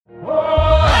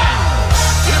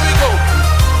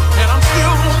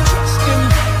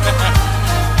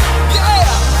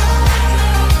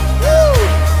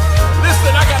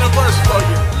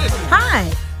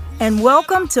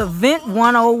Welcome to Vent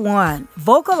 101,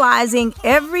 vocalizing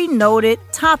every noted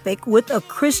topic with a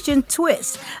Christian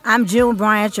twist. I'm Jill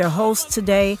Bryant, your host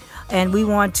today, and we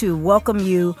want to welcome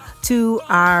you to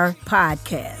our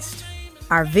podcast.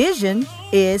 Our vision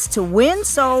is to win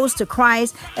souls to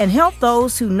Christ and help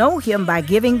those who know Him by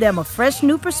giving them a fresh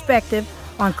new perspective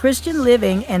on Christian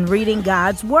living and reading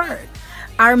God's Word.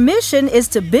 Our mission is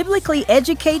to biblically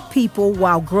educate people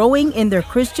while growing in their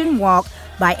Christian walk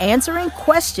by answering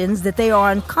questions that they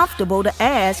are uncomfortable to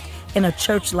ask in a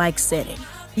church-like setting.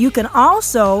 You can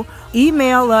also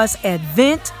email us at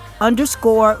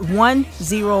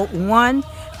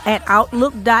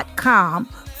vent_101@outlook.com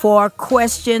for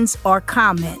questions or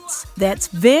comments. That's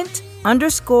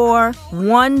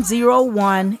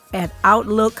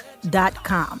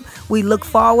vent_101@outlook.com. We look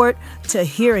forward to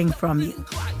hearing from you.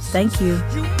 Thank you.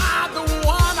 You are the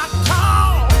one I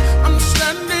call. I'm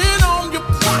standing on your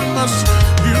promise.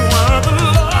 You are the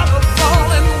Lord of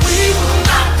all, and we will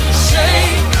not be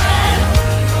shaken.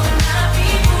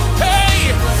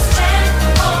 Hey,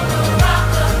 stand on the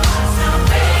rock of our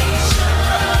salvation.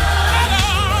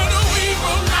 Lord, we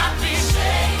will not be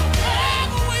shaken.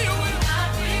 We will not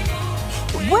be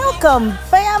moved. Welcome,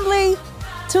 family,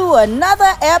 to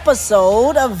another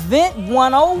episode of Vent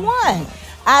 101.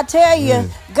 I tell you,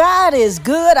 God is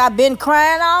good. I've been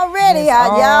crying already.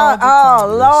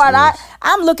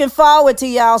 I'm looking forward to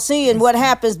y'all seeing what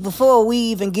happens before we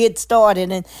even get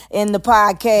started in the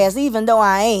podcast, even though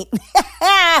I ain't.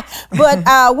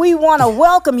 But we want to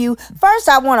welcome you. First,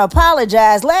 I want to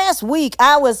apologize. Last week,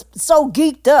 I was so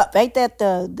geeked up. Ain't that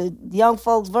the young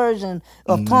folks version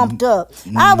of pumped up?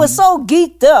 I was so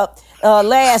geeked up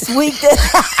last week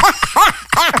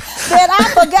that I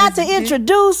forgot to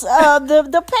introduce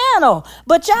the panel.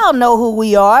 But y'all know who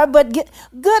we are. But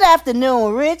good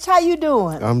afternoon, Rich. How you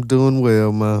doing? I'm doing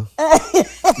well, Ma.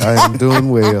 I am doing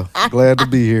well. Glad to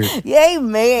be here.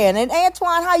 Amen. And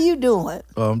Antoine, how you doing?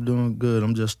 I'm doing good.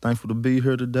 I'm just thankful to be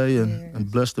here today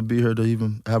and blessed to be here to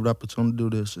even have the opportunity to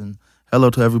do this. And hello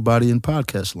to everybody in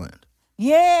podcast land.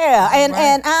 Yeah,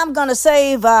 and I'm going to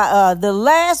save the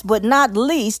last but not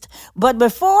least. But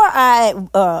before I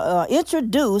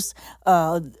introduce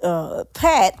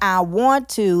Pat, I want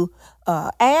to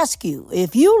ask you,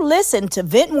 if you listen to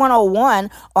Vent 101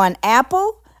 on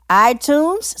Apple,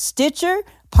 iTunes, Stitcher,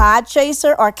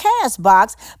 Podchaser, or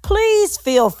Castbox, please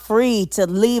feel free to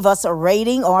leave us a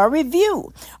rating or a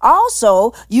review.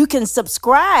 Also, you can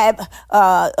subscribe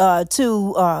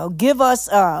to give us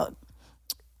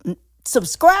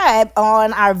subscribe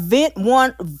on our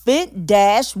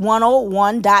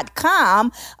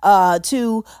vent-101.com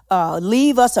to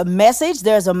leave us a message.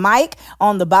 There's a mic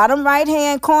on the bottom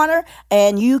right-hand corner,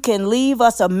 and you can leave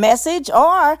us a message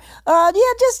or,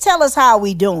 just tell us how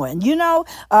we doing.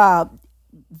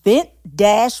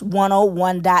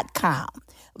 Vent-101.com.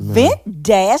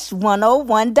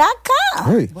 Vent-101.com.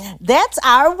 Hey. That's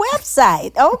our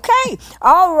website. Okay.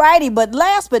 All righty. But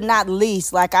last but not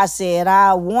least, like I said,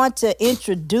 I want to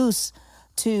introduce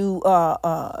to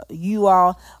you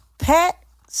all, Pat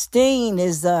Steen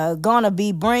is going to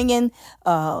be bringing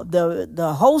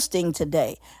the hosting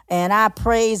today. And I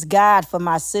praise God for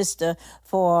my sister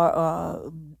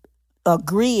for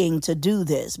agreeing to do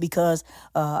this, because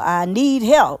I need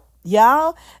help.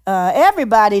 Y'all,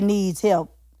 everybody needs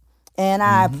help. And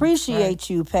I appreciate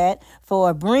you, Pat,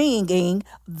 for bringing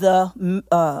the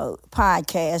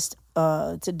podcast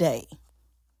today.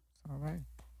 All right.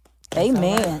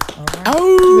 Amen. All right.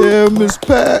 Oh, yeah, Miss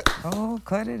Pat. Oh,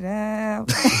 cut it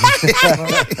out.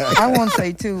 I want to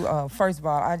say, too, first of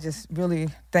all, I just really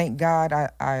thank God.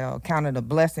 I count it a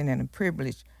blessing and a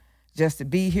privilege just to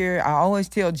be here. I always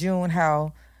tell June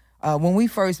how when we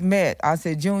first met, I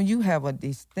said, June, you have a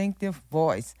distinctive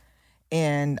voice.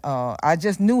 And I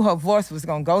just knew her voice was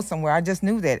going to go somewhere. I just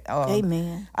knew that.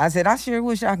 Amen. I said, I sure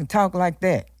wish I could talk like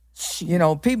that. You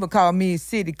know, people call me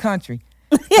city country.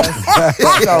 So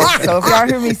if y'all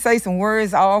hear me say some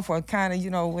words off or kind of,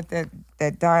 with that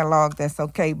dialogue, that's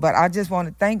okay. But I just want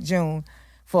to thank June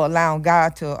for allowing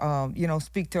God to,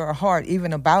 speak to her heart,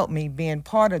 even about me being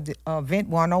part of the Vent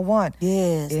 101.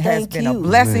 Yes, it has been a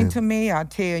blessing to me, I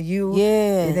tell you.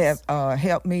 Yes. It has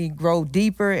helped me grow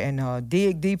deeper and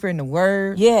dig deeper in the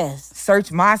Word. Yes.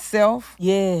 Search myself.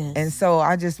 Yes. And so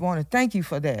I just want to thank you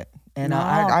for that. And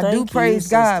I do thank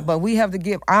praise you, God, sister. but we have to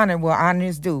give honor where honor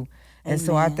is due. And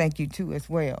so I Amen. thank you too as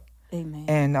well. Amen.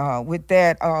 And with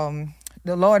that,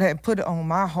 the Lord had put it on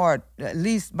my heart at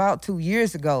least about 2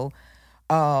 years ago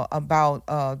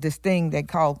about this thing they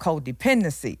call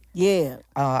codependency. Yeah.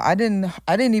 I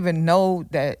didn't even know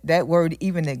that word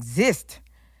even exists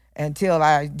until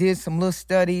I did some little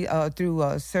study through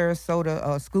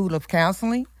Sarasota School of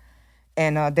Counseling.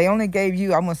 And they only gave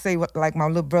you, I'm going to say, what, like my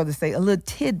little brother say, a little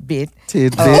tidbit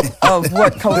of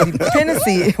what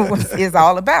codependency is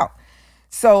all about.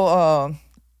 So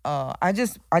I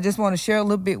just want to share a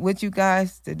little bit with you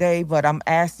guys today, but I'm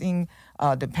asking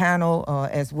the panel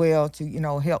as well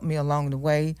to, help me along the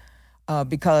way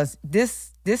because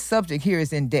this subject here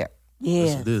is in depth.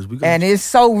 Yes, it is. And it's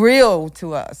so real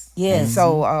to us. Yes. And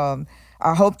so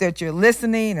I hope that you're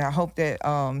listening, and I hope that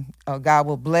God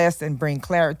will bless and bring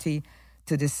clarity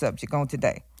to this subject on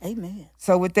today. Amen.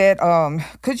 So with that,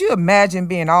 could you imagine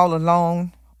being all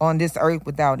alone on this earth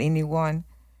without anyone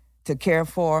to care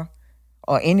for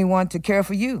or anyone to care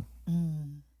for you?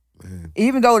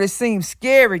 Even though it seems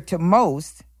scary to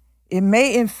most, it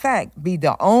may in fact be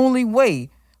the only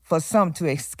way for some to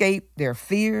escape their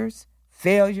fears,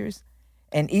 failures,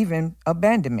 and even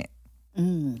abandonment.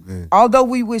 Although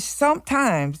we wish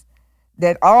sometimes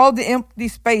that all the empty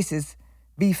spaces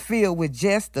be filled with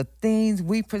just the things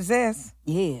we possess,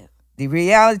 Yeah. the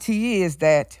reality is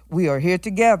that we are here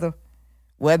together,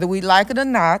 whether we like it or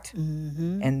not,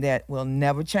 and that will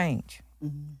never change.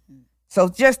 So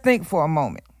just think for a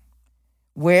moment.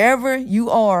 Wherever you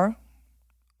are,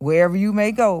 wherever you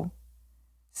may go,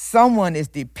 someone is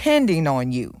depending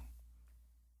on you,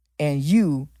 and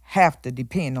you have to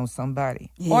depend on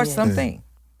somebody or Yeah. something.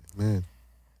 Man.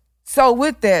 So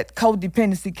with that,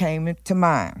 codependency came to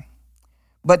mind.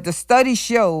 But the studies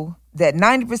show that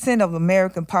 90% of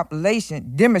American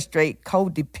population demonstrate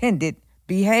codependent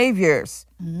behaviors.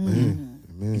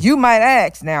 You might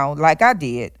ask now, like I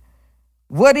did,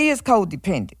 what is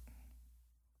codependent?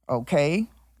 Okay,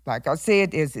 like I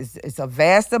said, it's a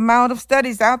vast amount of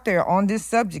studies out there on this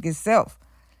subject itself.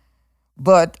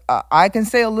 But I can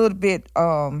say a little bit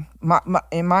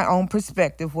in my own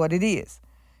perspective what it is.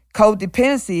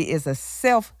 Codependency is a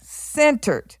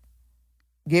self-centered,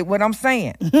 get what I'm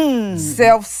saying?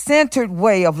 Self-centered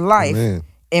way of life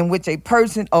in which a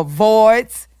person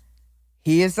avoids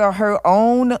his or her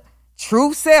own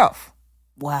true self.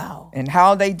 Wow. And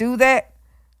how they do that?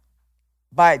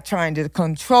 By trying to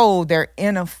control their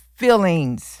inner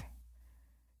feelings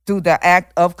through the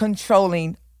act of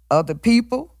controlling other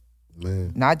people,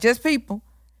 not just people,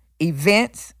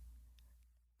 events,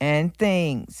 and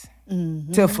things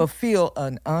to fulfill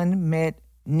an unmet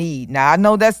need. Now, I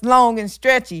know that's long and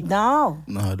stretchy, No.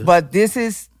 but this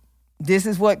is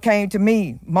what came to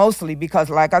me mostly because,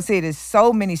 like I said, there's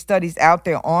so many studies out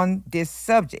there on this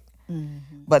subject.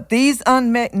 But these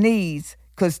unmet needs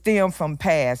could stem from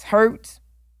past hurts,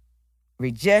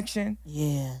 rejection,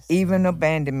 Yes. even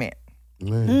abandonment.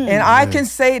 And I can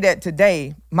say that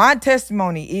today, my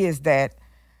testimony is that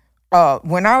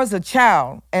when I was a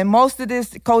child, and most of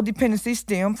this codependency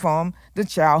stemmed from the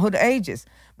childhood ages,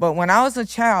 but when I was a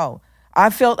child, I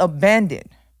felt abandoned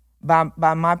by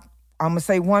my, I'm going to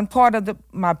say one part of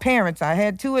my parents. I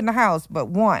had two in the house, but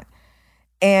one.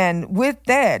 And with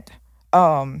that,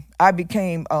 I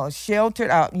became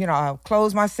sheltered. I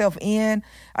closed myself in.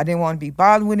 I didn't want to be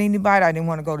bothered with anybody. I didn't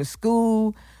want to go to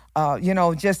school.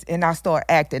 And I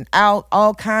started acting out,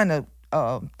 all kind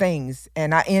of things.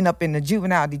 And I end up in the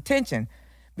juvenile detention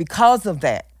because of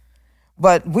that.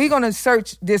 But we're going to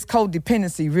search this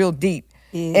codependency real deep.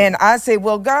 Yeah. And I say,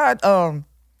 well, God,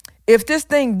 if this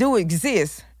thing do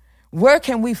exist, where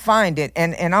can we find it?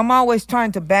 And I'm always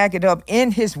trying to back it up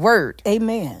in his word.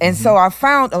 Amen. And so I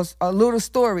found a little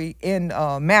story in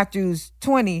Matthews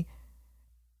 20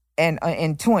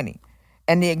 and 20.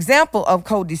 And the example of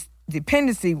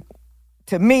codependency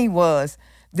to me was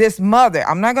this mother.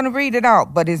 I'm not going to read it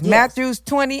out, but it's Matthews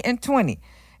 20 and 20.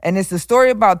 And it's a story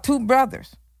about two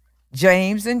brothers,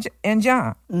 James and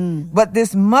John. But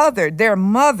this mother, their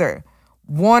mother,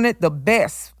 wanted the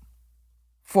best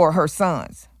for her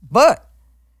sons. But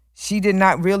she did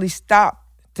not really stop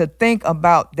to think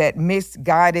about that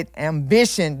misguided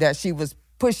ambition that she was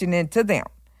pushing into them.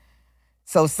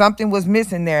 So something was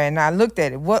missing there, and I looked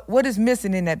at it. What is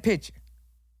missing in that picture?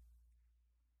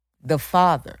 The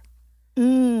father.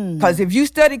 Because if you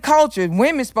study culture,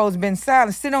 women's supposed to have been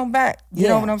silent, sit on back. You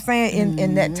know what I'm saying?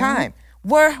 In that time.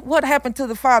 What happened to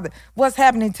the father? What's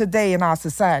happening today in our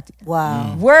society?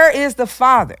 Wow. Where is the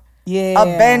father? Yeah.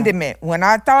 Abandonment. When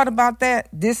I thought about that,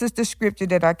 this is the scripture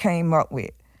that I came up with.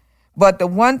 But the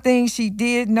one thing she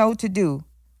did know to do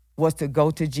was to go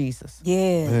to Jesus.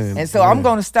 Yes. And so I'm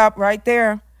going to stop right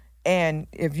there. And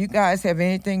if you guys have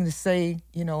anything to say,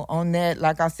 on that,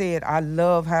 like I said, I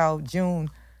love how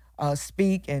June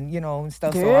speak and, and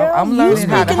stuff. Girl, so I'm learning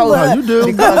how to speaking hold well. You do.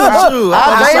 Because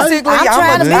I'm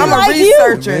trying to be I'm like a you.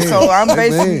 researcher, so I'm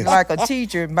basically like a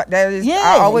teacher. But that is,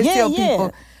 I always tell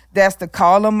people that's the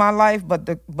call of my life, but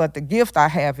the gift I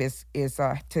have is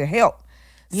to help.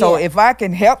 So Yeah. if I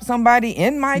can help somebody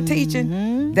in my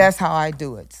teaching, that's how I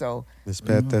do it. So Miss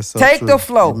Pat, that's so Take true. the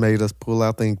flow. You made us pull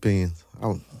out the ink pens.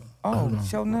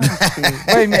 show none. Wait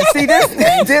a minute. See this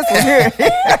one here.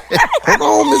 Hold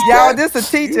on, Miss Y'all, Pat. this a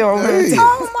teacher over here. Hey.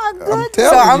 Oh my goodness.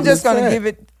 telling So you, I'm just Miss gonna Pat. give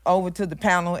it over to the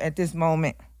panel at this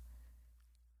moment.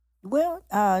 Well,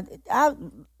 I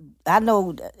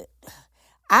know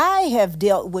I have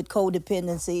dealt with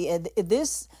codependency, and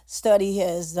this study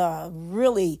has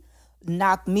really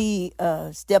knocked me,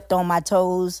 stepped on my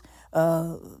toes.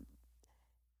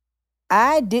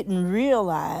 I didn't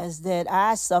realize that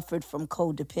I suffered from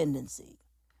codependency,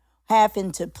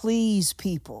 having to please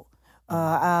people.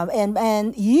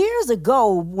 And years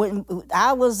ago, when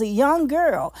I was a young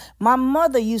girl, my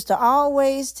mother used to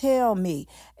always tell me,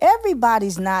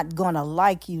 everybody's not going to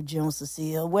like you, June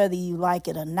Cecile, whether you like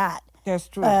it or not. That's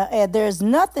true. And there's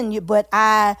nothing but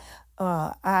I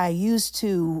used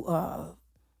to,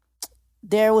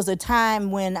 there was a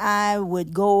time when I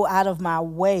would go out of my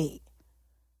way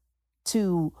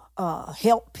to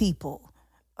help people.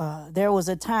 There was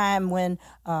a time when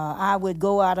I would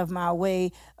go out of my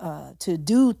way to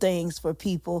do things for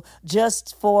people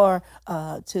just for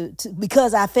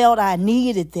because I felt I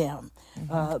needed them,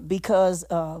 because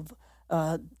of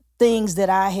things that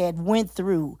I had went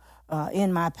through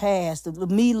in my past.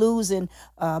 Me losing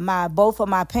both of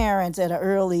my parents at an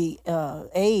early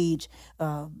age,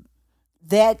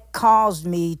 that caused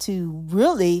me to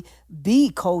really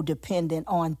be codependent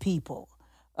on people.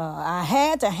 I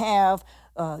had to have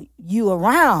you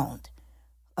around.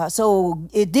 So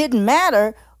it didn't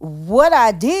matter what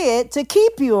I did to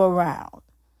keep you around.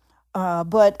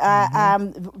 But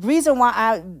reason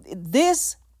why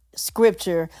this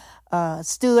scripture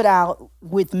stood out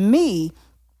with me,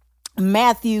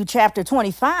 Matthew chapter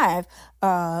 25,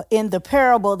 in the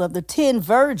parable of the 10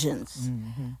 virgins.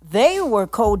 They were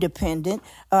codependent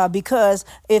because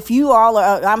if you all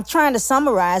are, I'm trying to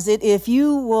summarize it. If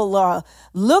you will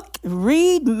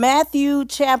read Matthew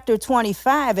chapter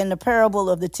 25 in the parable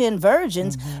of the 10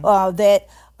 virgins, there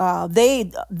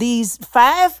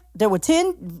were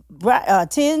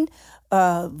 10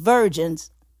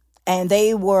 virgins, and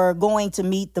they were going to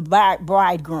meet the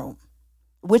bridegroom,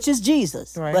 which is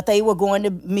Jesus, Right. but they were going to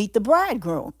meet the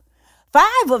bridegroom.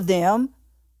 5 of them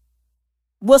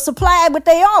were supplied with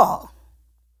their all.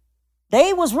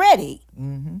 They was ready.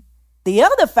 The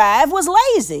other 5 was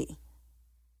lazy.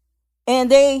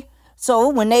 And so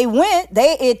when they went,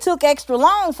 it took extra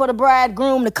long for the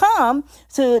bridegroom to come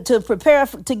to prepare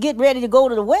to get ready to go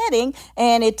to the wedding,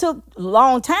 and it took a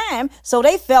long time, so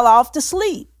they fell off to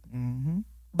sleep.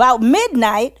 About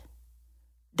midnight,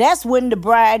 that's when the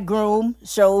bridegroom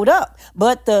showed up.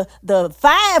 But the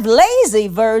 5 lazy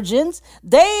virgins,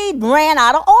 they ran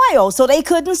out of oil, so they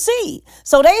couldn't see.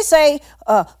 So they say,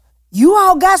 you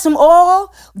all got some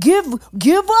oil? Give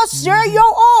us, share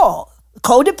your oil.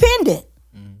 Codependent.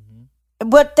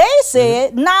 But they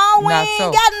said, no, we Not ain't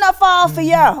so. got enough oil for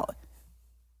y'all.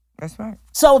 That's right.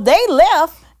 So they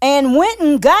left and went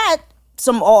and got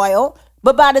some oil.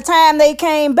 But by the time they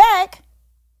came back,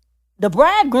 the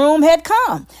bridegroom had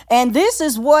come. And this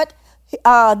is what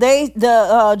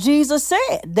Jesus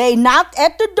said. They knocked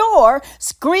at the door,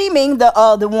 screaming,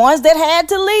 the ones that had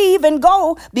to leave and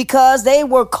go because they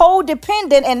were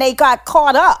codependent and they got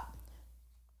caught up.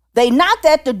 They knocked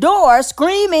at the door,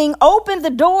 screaming, open the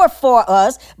door for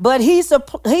us. But he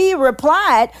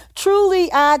replied, truly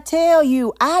I tell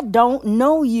you, I don't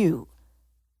know you.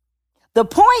 The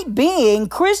point being,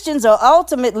 Christians are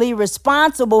ultimately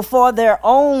responsible for their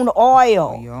own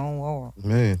oil. Your own oil.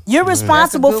 Man. You're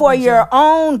responsible That's a good for one, your Jim.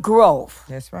 own growth.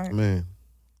 That's right. Man.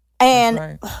 And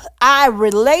right. I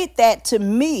relate that to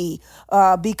me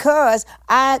because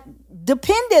I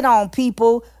depended on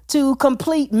people to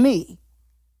complete me.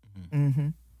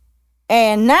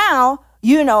 And now,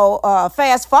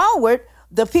 fast forward,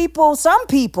 some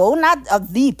people, not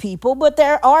the people, but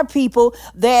there are people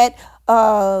that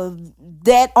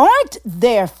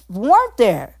weren't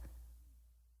there.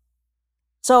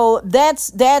 So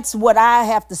that's what I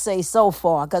have to say so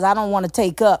far, because I don't want to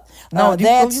take up. No,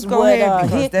 That's you go what ahead,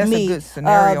 because hit that's a me. good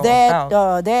scenario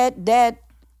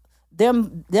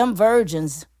Them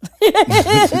virgins,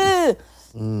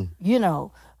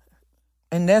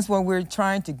 And that's what we're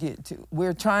trying to get to.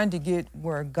 We're trying to get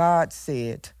where God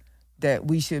said that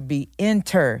we should be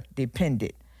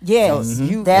interdependent. Yes,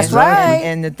 So that's and- right.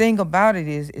 And the thing about it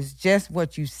is just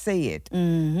what you said.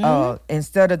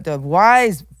 Instead of the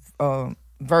wise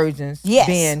virgins Yes.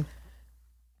 being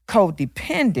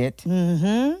codependent,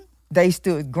 they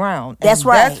stood ground. That's And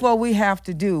right. That's what we have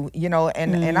to do, you know.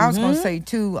 And I was going to say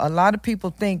too, a lot of people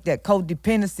think that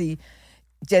codependency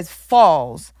just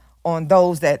falls on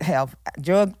those that have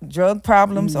drug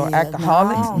problems or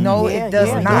alcoholics. No, Yeah, it does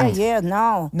yeah, not. Yeah,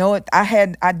 no. No,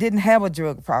 I didn't have a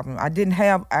drug problem. I didn't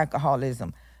have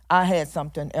alcoholism. I had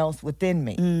something else within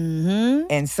me.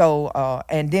 And so,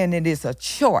 and then it is a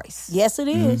choice Yes, it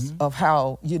is. of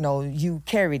how, you know, you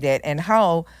carry that and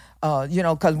how, you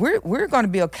know, because we're going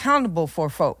to be accountable for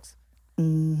folks.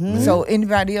 So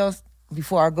anybody else,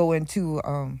 before I go into,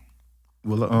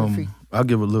 Well, I'll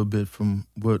give a little bit from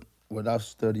what I've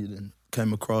studied and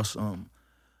came across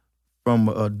from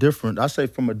a different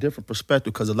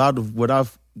perspective, because a lot of what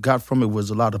I've got from it was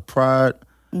a lot of pride.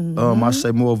 I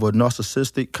say more of a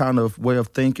narcissistic kind of way of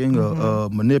thinking, a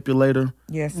manipulator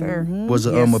yes, sir. was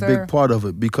a Yes, sir. big part of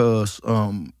it, because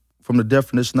from the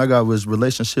definition I got was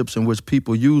relationships in which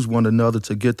people use one another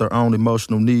to get their own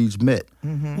emotional needs met,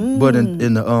 but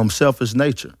in the selfish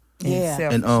nature. Yeah.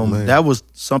 Selfish. And that was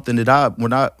something that I'm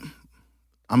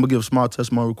gonna give a small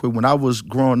testimony real quick. When I was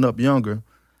growing up younger,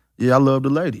 I loved the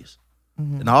ladies,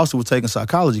 and I also was taking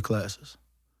psychology classes.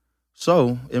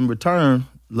 So in return,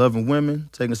 loving women,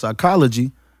 taking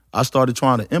psychology, I started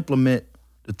trying to implement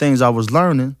the things I was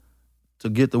learning to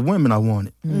get the women I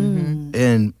wanted.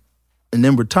 And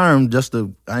in return, I ain't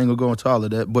gonna go into all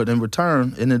of that, but in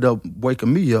return, it ended up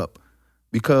waking me up,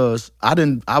 because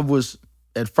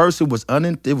at first it was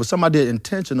something I did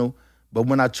intentional, but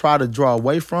when I tried to draw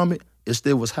away from it, it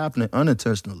still was happening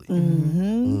unintentionally.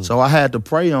 So I had to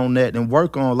pray on that and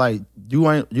work on, like,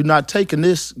 you're not taking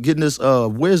getting this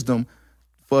wisdom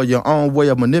for your own way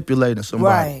of manipulating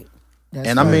somebody. Right.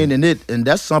 And I mean, and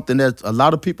that's something that a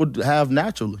lot of people have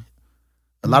naturally.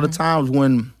 A lot of times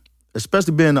when,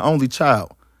 especially being the only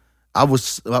child, I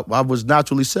was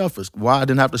naturally selfish. Why I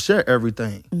didn't have to share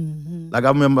everything. Like I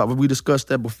remember we discussed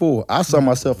that before. I saw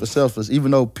myself as selfish,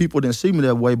 even though people didn't see me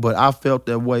that way, but I felt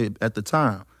that way at the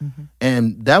time.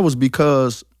 And that was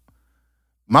because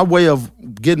my way of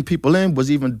getting people in was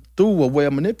even through a way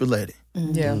of manipulating.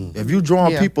 Yeah. If you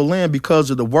drawing people in because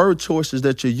of the word choices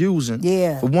that you're using,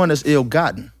 for one, that's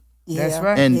ill-gotten. That's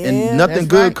right. And nothing That's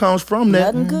good right. comes from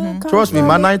that. Nothing good comes Trust me, from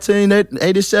my it.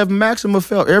 1987 Maxima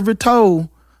felt every toe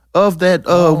of that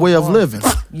way of living.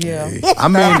 Yeah.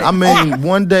 I mean,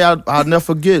 one day I'll never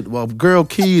forget. Well, a girl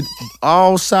keyed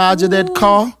all sides of that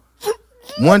car.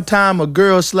 One time, a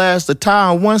girl slashed the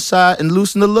tire on one side and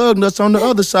loosened the lug nuts on the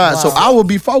other side. So I would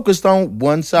be focused on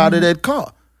one side of that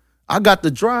car. I got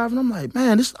to drive, and I'm like,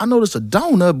 man, I know this a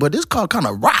donut, but this car kind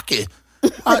of rocky.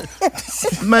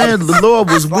 Man, the Lord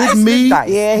was with me.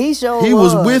 Yeah, he sure He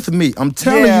was with me. I'm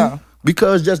telling Yeah. you.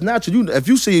 Because just naturally, if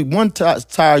you see one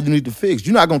tire you need to fix,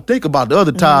 you're not going to think about the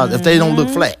other tires if they don't look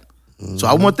flat. So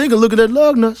I wasn't thinking looking at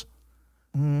lug nuts.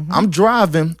 I'm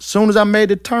driving. Soon as I made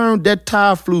the turn, that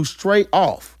tire flew straight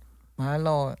off. My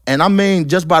Lord. And I mean,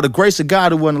 just by the grace of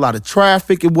God, there wasn't a lot of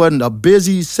traffic. It wasn't a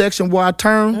busy section where I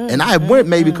turned. And I went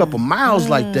maybe a couple miles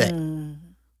like that.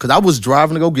 Because I was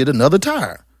driving to go get another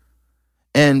tire.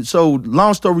 And so,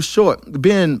 long story short,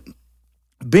 being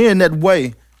that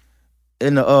way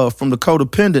in the, from the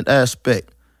codependent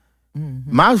aspect,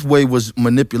 my way was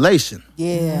manipulation.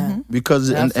 Yeah. Because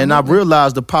and I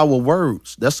realized the power of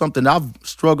words. That's something I've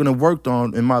struggled and worked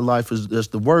on in my life is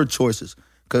the word choices.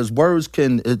 Because words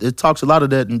it talks a lot of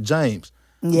that in James.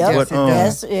 Yep. Yes, it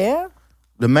does. Yeah.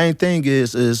 The main thing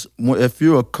is if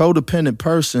you're a codependent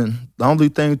person, the only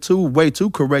way to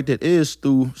correct it is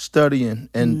through studying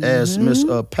and as Miss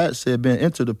Pat said, being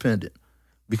interdependent.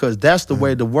 Because that's the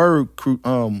way the word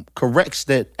corrects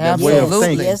that way of Absolutely.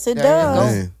 thinking. Yes, it There you go.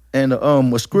 does. Man. And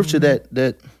a scripture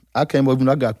that I came up with,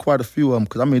 I got quite a few of them,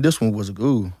 because I mean, this one was a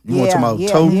good. You want to talk about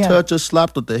toe toucher,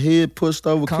 slapped at the head, pushed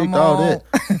over, Come kicked, all on. that.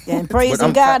 And praising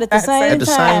I'm- God at the same At the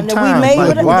time. same that time, we made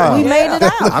like, it. wow. We made it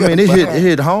out. I mean, it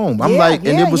hit home. I'm Yeah, like,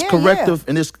 and yeah, it was yeah, corrective,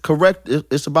 and it's correct.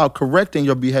 It's about correcting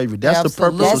your behavior. That's the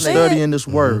purpose of Absolutely. studying this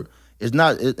word. It's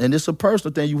not, and it's a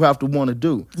personal thing you have to want to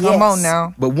do. Come on Yes.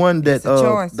 now. But one that It's a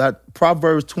choice. that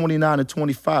Proverbs 29 and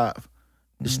 25,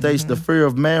 it states the fear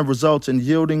of man results in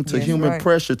yielding to Yes, human right.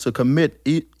 pressure to commit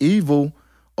evil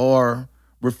or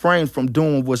refrain from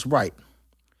doing what's right.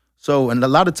 So, and a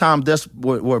lot of times that's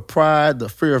where pride, the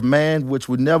fear of man, which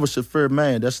we never should fear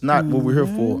man. That's not what we're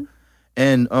here for.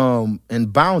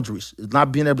 And boundaries,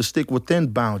 not being able to stick within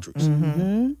boundaries.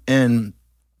 And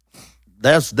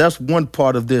that's one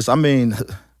part of this. I mean,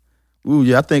 Ooh,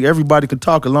 yeah, I think everybody could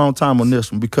talk a long time on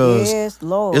this one because Yes,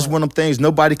 Lord. it's one of them things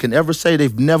nobody can ever say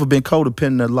they've never been codependent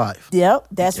in their life. Yep,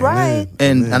 that's right.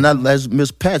 And as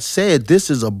Miss Pat said,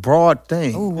 this is a broad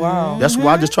thing. Oh, wow. That's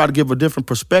why I just try to give a different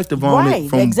perspective on Right, it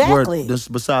from exactly. where this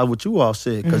besides what you all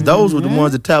said, because those were the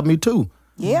ones that tapped me too.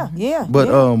 Yeah, yeah. But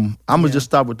yeah. I'm gonna just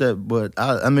stop with that. But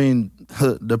I mean,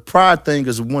 the pride thing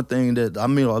is one thing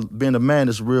that being a man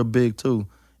is real big too,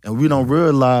 and we don't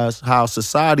realize how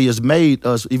society has made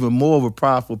us even more of a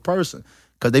prideful person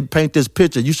because they paint this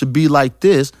picture. You should be like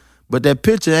this, but that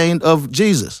picture ain't of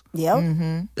Jesus.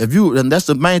 Yep. If you, and that's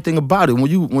the main thing about it.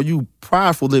 When you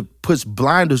prideful, it puts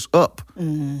blinders up,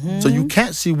 so you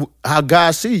can't see how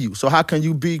God see you. So how can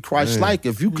you be Christ-like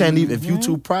if you can't even if you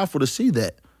too prideful to see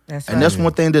that? That's And right. that's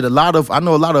one thing that I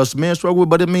know a lot of us men struggle with,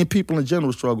 but it means people in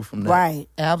general struggle from that. Right.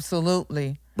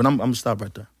 Absolutely. But I'm gonna stop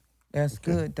right there. That's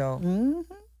good, though.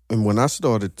 And when I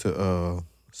started to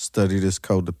study this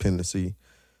codependency,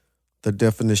 the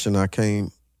definition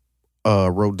I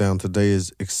wrote down today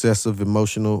is excessive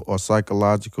emotional or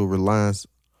psychological reliance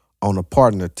on a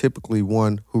partner, typically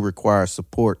one who requires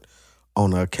support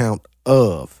on account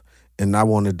of. And I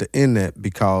wanted to end that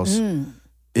because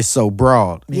it's so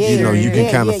broad. Yeah, you know, you can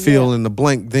yeah, kind of yeah, fill in the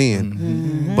blank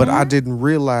then. But I didn't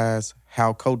realize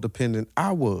how codependent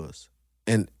I was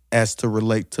and as to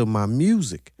relate to my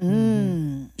music.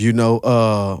 You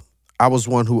know, I was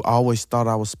one who always thought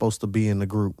I was supposed to be in a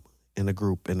group.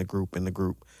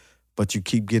 But you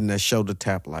keep getting that shoulder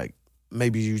tap like,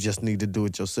 maybe you just need to do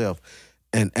it yourself.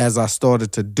 And as I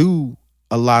started to do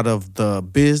a lot of the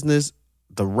business,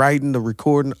 the writing, the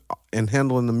recording, and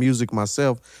handling the music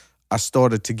myself, I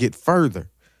started to get further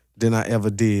than I ever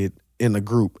did in a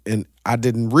group. And I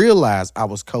didn't realize I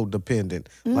was codependent.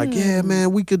 Like, yeah,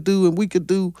 man, we could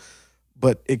do.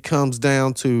 But it comes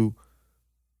down to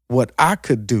what I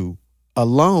could do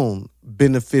alone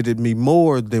benefited me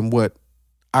more than what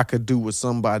I could do with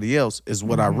somebody else is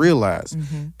what I realized.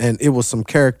 And it was some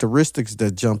characteristics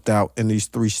that jumped out in these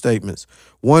three statements.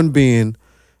 One being,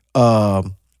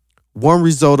 one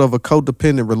result of a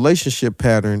codependent relationship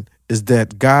pattern is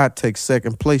that God takes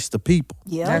second place to people.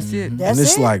 Yeah. That's it. That's And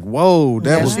it's it. like, whoa,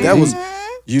 that was,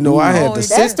 you know, I had to That's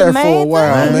sit there the for a main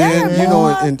while, thing. man, Yeah, you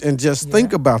know, boy. and just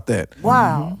think about that.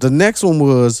 Wow. The next one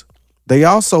was they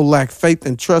also lack faith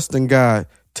and trust in God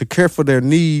to care for their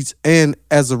needs and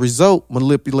as a result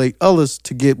manipulate others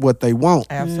to get what they want.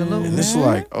 Absolutely. And it's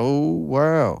like, oh,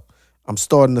 wow. I'm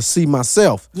starting to see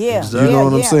myself. Yeah. You know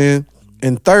what I'm saying?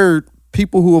 And third,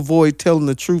 people who avoid telling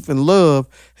the truth in love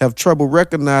have trouble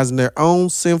recognizing their own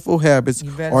sinful habits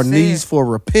You better or say needs it. for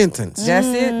repentance. That's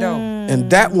it, though. And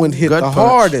that one hit Gut the punch.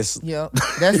 hardest. Yep.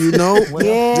 That's You know,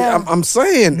 Yeah. I'm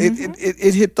saying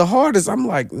it hit the hardest. I'm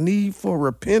like, need for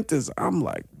repentance. I'm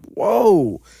like,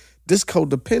 whoa, this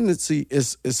codependency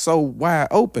is so wide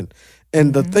open.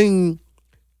 And the thing,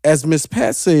 as Miss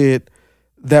Pat said,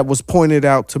 that was pointed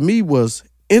out to me was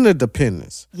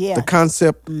interdependence. Yeah. The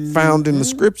concept found in the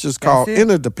scriptures called it.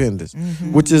 interdependence,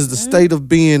 which is the state of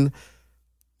being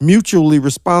mutually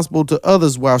responsible to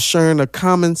others while sharing a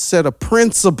common set of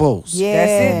principles. Yes.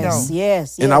 That's it, though.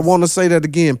 Yes. And I want to say that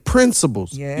again,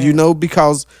 principles. Yeah. You know,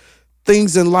 because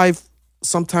things in life,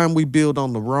 sometimes we build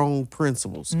on the wrong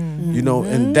principles. You know,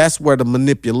 and that's where the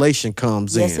manipulation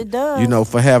comes Yes, in. it does. You know,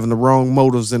 for having the wrong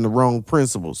motives and the wrong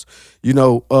principles. You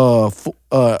know,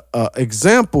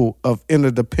 example of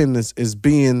interdependence is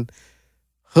being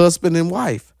husband and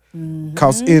wife.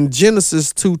 Because in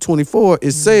Genesis 2:24,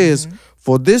 it says,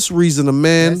 for this reason, a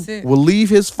man That's it. will leave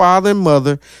his father and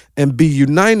mother and be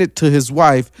united to his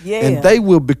wife, Yeah. and they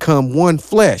will become one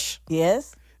flesh.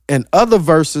 Yes. And other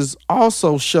verses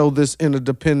also show this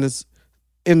interdependencies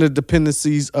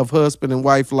of husband and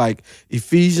wife, like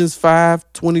Ephesians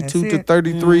 5:22 That's to it.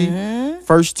 33,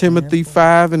 1 Timothy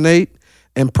 5:8,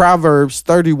 and Proverbs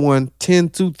 31:10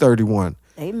 to 31.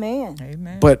 Amen.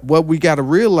 Amen. But what we got to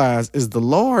realize is the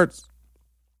Lord's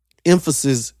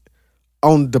emphasis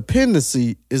on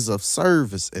dependency is of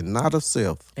service and not of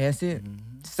self. That's it.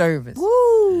 Service.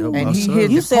 Woo. And he Yes,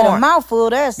 hit You the said a point. mouthful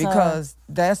there, son. Because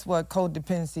that's what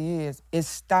codependency is. It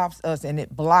stops us and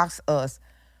it blocks us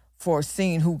for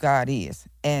seeing who God is.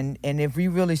 And if we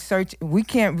really search, we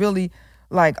can't really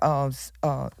like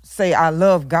say I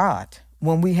love God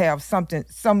when we have some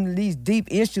of these deep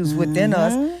issues within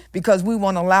us because we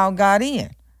want to allow God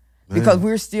in. Because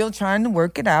we're still trying to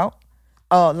work it out.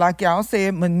 Like y'all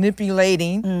said,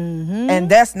 manipulating. And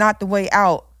that's not the way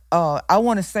out. I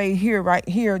want to say right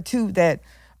here too that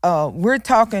we're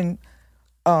talking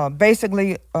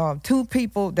basically two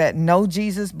people that know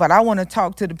Jesus, but I want to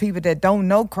talk to the people that don't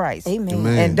know Christ Amen.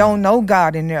 Amen. and don't know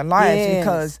God in their lives Yes.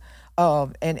 because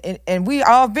And we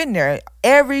all been there.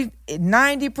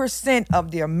 90%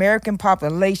 of the American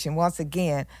population, once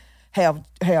again, have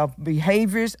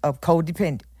behaviors of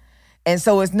codependent. And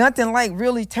so it's nothing like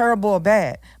really terrible or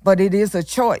bad, but it is a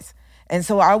choice. And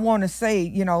so I want to say,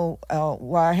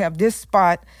 why I have this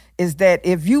spot is that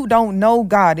if you don't know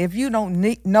God, if you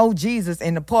don't know Jesus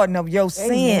and the pardon of your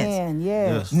sins, Amen.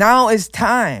 Yes. now it's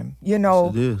time, Yes,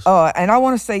 it is. And I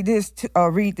want to say this,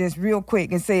 read this real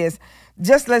quick. It says,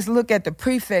 just let's look at the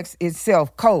prefix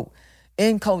itself, co,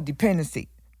 in codependency.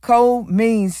 Co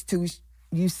means to,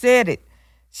 you said it,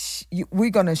 we're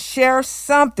going to share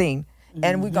something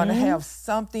and we're going to have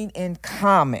something in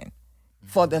common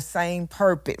for the same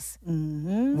purpose.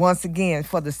 Once again,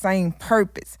 for the same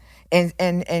purpose.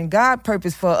 And God's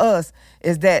purpose for us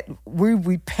is that we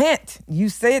repent. You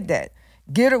said that.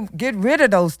 Get rid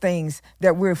of those things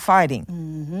that we're fighting.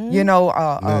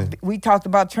 We talked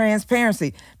about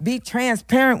transparency. Be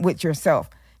transparent with yourself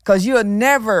because you'll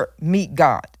never meet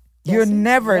God. You'll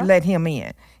never let him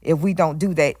in if we don't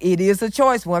do that. It is a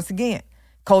choice, once again.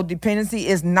 Codependency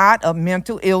is not a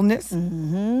mental illness.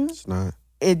 It's not.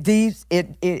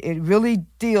 It really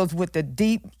deals with the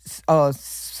deep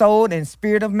soul and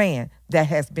spirit of man that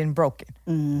has been broken.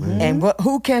 And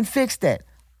who can fix that?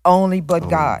 Only but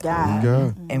God.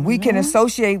 God. And we can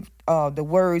associate the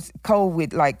words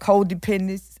with like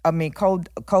codependence,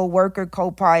 co-worker,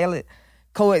 co-pilot,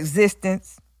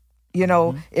 coexistence.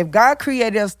 If God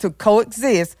created us to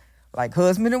coexist, like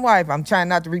husband and wife, I'm trying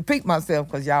not to repeat myself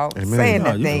because y'all saying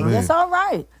that thing. Amen. That's all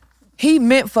right. He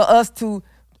meant for us to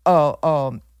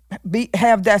have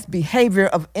that behavior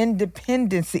of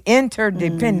interdependency.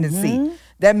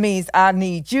 That means I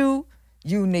need you,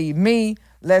 you need me.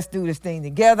 Let's do this thing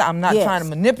together. I'm not trying to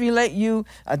manipulate you.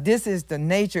 This is the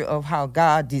nature of how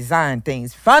God designed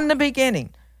things from the beginning.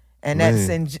 And that's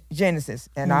in Genesis.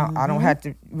 And I don't have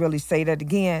to really say that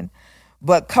again.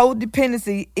 But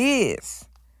codependency is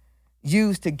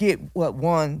used to get what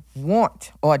one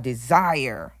want or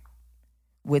desire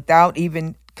without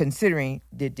even considering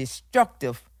the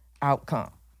destructive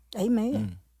outcome.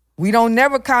 Amen. We don't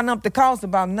never count up the cost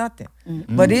about nothing.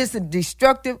 But it's a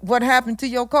destructive. What happened to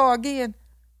your car again?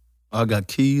 I got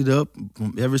keyed up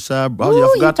from every side. I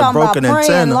Ooh, forgot you the broken talking about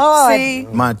praying, antenna. Lord. See?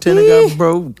 My antenna got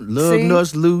broke, lug See?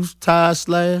 nuts loose, tire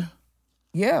slashed.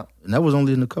 Yeah. And that was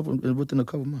only within a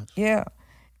couple months. Yeah.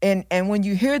 And when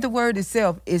you hear the word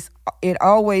itself, it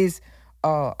always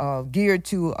geared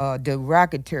to a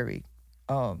derogatory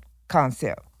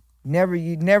concept.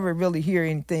 You never really hear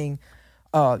anything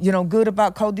good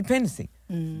about codependency.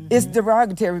 It's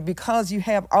derogatory because you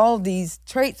have all these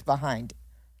traits behind it.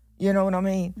 You know what I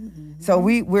mean? So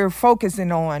we're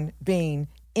focusing on being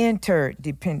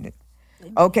interdependent.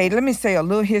 Okay, let me say a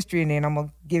little history and then I'm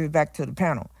gonna give it back to the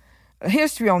panel. A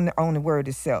history on the word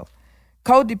itself.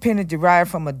 Codependent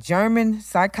derived from a German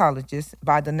psychologist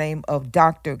by the name of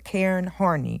Dr. Karen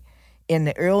Horney in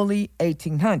the early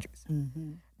 1800s.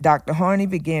 Dr. Horney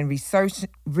began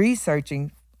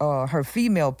researching her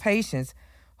female patients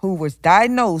who was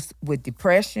diagnosed with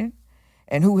depression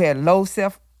and who had low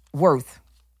self-worth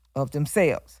of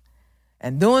themselves.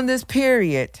 And during this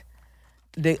period,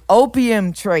 the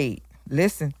opium trade,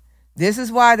 listen, this is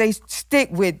why they stick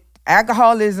with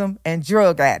alcoholism and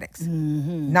drug addicts.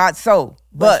 Not so.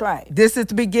 But That's right. this is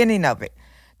the beginning of it.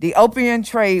 The opium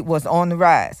trade was on the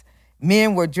rise.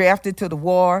 Men were drafted to the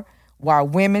war while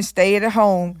women stayed at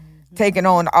home, taking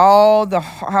on all the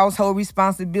household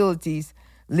responsibilities,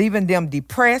 leaving them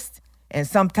depressed and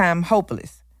sometimes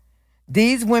hopeless.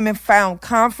 These women found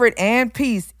comfort and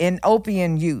peace in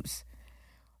opium use.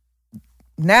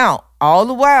 Now, all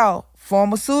the while,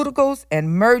 pharmaceuticals and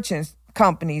merchants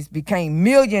companies became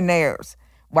millionaires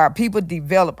while people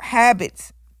developed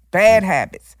bad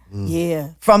habits,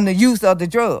 from the use of the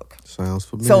drug. Sounds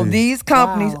familiar. So these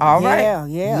companies, Wow.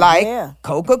 Yeah, like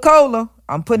Coca-Cola,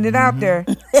 I'm putting it out there,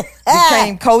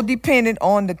 became codependent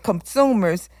on the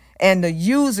consumers, and the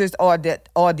users or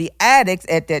the addicts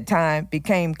at that time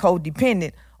became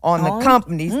codependent on the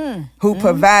companies who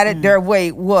provided their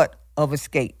way of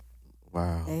escape.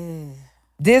 Wow.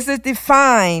 This is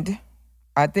defined,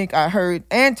 I think I heard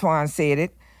Antoine said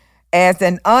it, as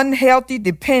an unhealthy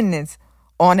dependence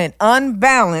on an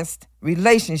unbalanced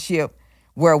relationship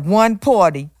where one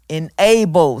party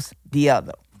enables the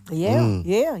other.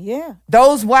 Yeah.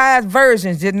 Those wise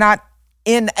versions did not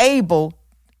enable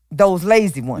those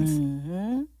lazy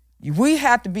ones. We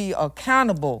have to be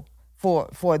accountable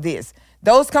for this.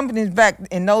 Those companies back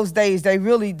in those days, they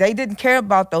didn't care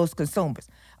about those consumers.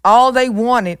 All they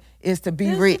wanted is to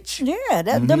be rich. Yeah,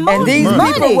 the money. And these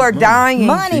money. people were dying.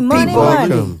 Money.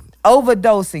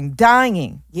 Overdosing,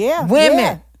 dying. Yeah, Women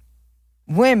yeah.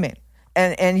 women.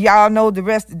 And y'all know the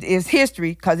rest is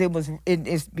history because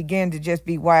it began to just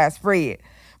be widespread.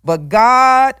 But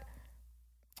God,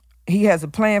 He has a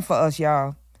plan for us,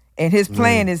 y'all. And His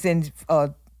plan is in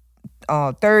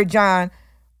 3 John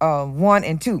 1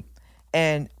 and 2.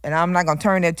 And I'm not going to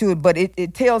turn that to it, but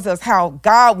it tells us how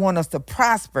God wants us to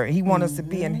prosper. He wants us to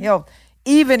be in health,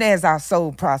 even as our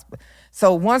soul prosper.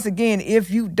 So once again, if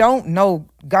you don't know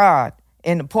God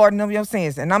and the pardon of your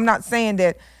sins, and I'm not saying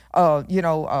that, I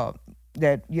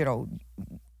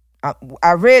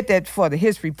read that for the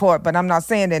history part, but I'm not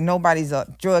saying that nobody's a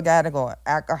drug addict or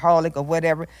alcoholic or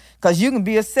whatever, because you can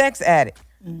be a sex addict.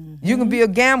 You can be a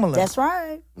gambler. That's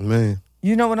right. Man.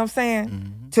 You know what I'm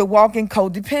saying? To walk in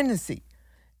codependency.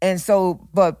 And so,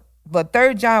 but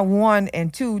 3 John 1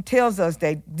 and 2 tells us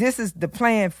that this is the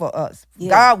plan for us.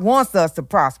 Yeah. God wants us to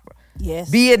prosper.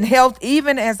 Yes. Be in health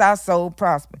even as our soul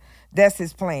prosper. That's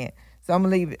His plan. So I'm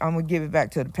gonna give it back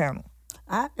to the panel.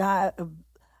 I'm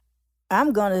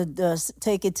going to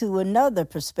take it to another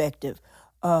perspective.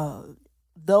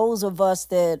 Those of us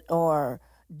that are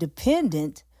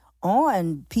dependent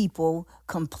on people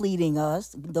completing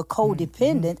us, the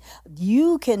codependent,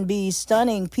 you can be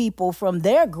stunning people from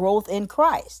their growth in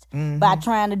Christ by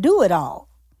trying to do it all.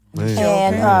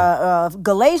 And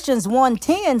Galatians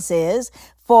 1:10 says,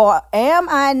 "For am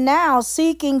I now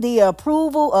seeking the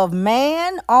approval of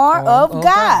man or of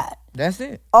God? That's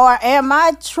it. Or am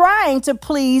I trying to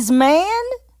please man?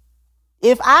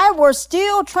 If I were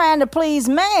still trying to please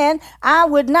man, I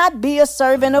would not be a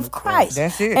servant of Christ."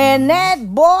 That's it. And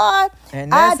that, boy,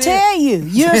 And I that's tell you,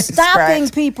 you're stopping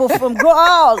Scratch. people from growing.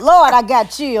 Oh, Lord, I got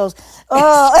chills.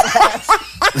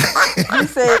 You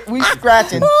said we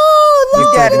scratching. Oh, Lord.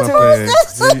 You got it My bad.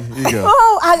 Here you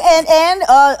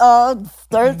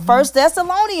go. First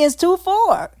Thessalonians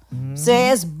 2:4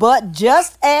 says, "But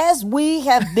just as we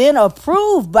have been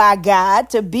approved by God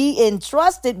to be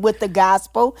entrusted with the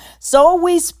gospel, so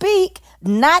we speak,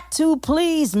 not to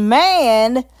please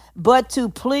man, but to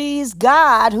please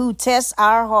God who tests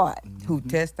our heart." Who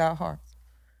test our hearts.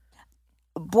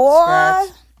 Boy, Scratch.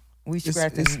 We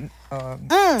scratching.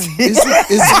 Isn't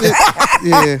it?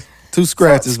 Yeah. 2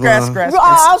 scratches, man. Scratch. oh,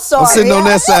 I'm sorry. I'm sitting on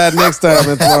that side next time.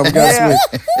 That's why we got Yeah.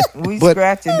 Smith. We But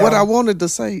scratching. what though. I wanted to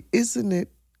say, isn't it?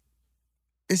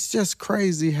 It's just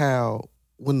crazy how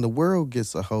when the world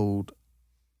gets a hold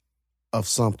of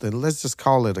something, let's just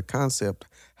call it a concept,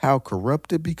 how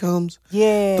corrupt it becomes.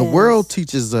 Yes. The world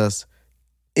teaches us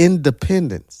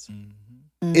independence,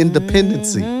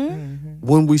 independency,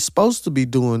 when we're supposed to be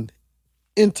doing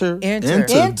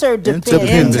Interdependency.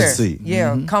 Dependency.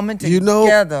 Yeah, coming You know,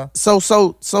 together. so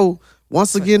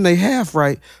once again they half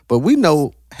right, but we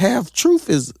know half truth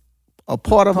is a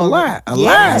part of a lie. A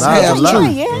lie is Yeah, half yeah,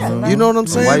 truth. yeah. You know what I'm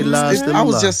saying? White lie is still I a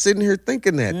was lie. just sitting here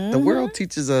thinking that the world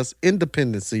teaches us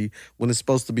independency when it's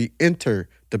supposed to be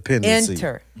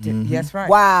interdependency. That's right.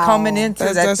 Wow. Coming into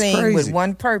that That's thing with crazy.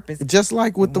 one purpose. Just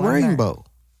like with the Why not? rainbow.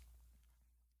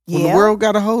 When Yeah. the world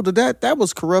got a hold of that, that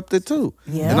was corrupted too.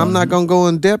 Yeah. And I'm not gonna go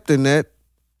in depth in that.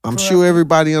 I'm sure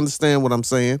everybody understand what I'm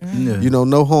saying. Yeah. You know,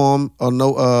 no harm or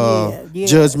no Yeah.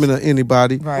 judgment of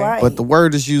anybody. Right. But the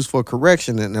word is used for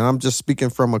correction, and I'm just speaking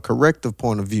from a corrective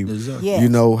point of view. Exactly. Yes. You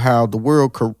know how the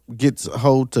world gets a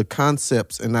hold to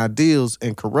concepts and ideals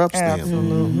and corrupts them.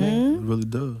 Absolutely. It really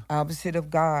does. Opposite of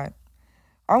God.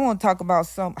 I want to talk about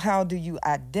how do you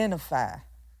identify?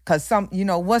 Because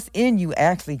what's in you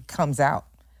actually comes out.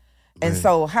 And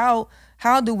so how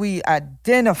do we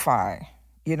identify,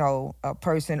 a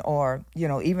person or,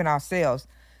 even ourselves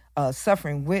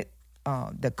suffering with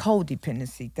the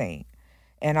codependency thing?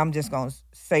 And I'm just going to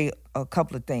say a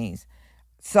couple of things.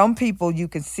 Some people you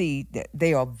can see that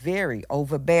they are very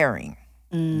overbearing.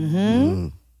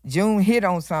 June hit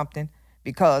on something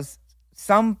because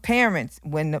some parents,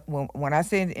 when I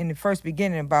said in the first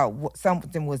beginning about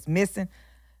something was missing,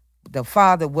 the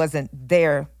father wasn't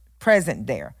there, present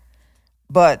there.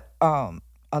 But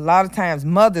a lot of times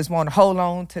mothers want to hold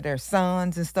on to their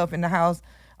sons and stuff in the house.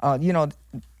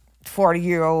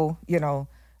 40-year-old,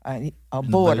 a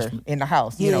boarder basement. in the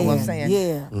house. You know what I'm saying?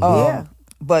 Yeah. Yeah.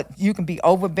 But you can be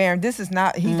overbearing. This is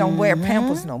not, he don't wear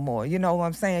Pampers no more. You know what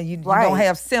I'm saying? You Right. don't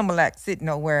have Similac sitting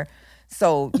nowhere.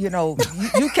 So, you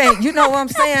can't, you know what I'm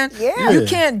saying? Yeah. You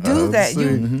can't do that.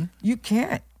 see. You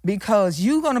can't, because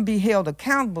you're going to be held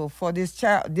accountable for this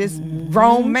child, this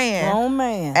grown man Grown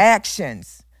man.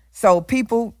 actions. So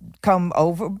people come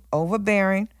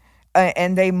overbearing,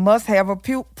 and they must have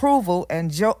approval.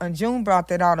 And June brought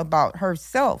that out about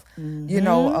herself. You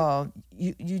got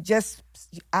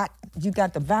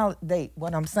to validate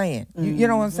what I'm saying. You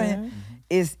know what I'm saying?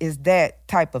 Is that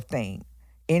type of thing.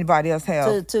 Anybody else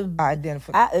have to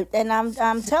identify? and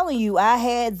I'm telling you, I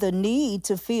had the need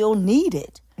to feel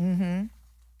needed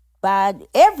by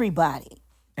everybody.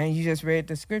 And you just read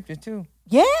the scripture too.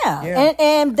 Yeah.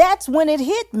 And that's when it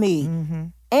hit me.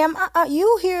 Am I,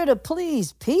 you here to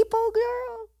please people,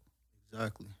 girl?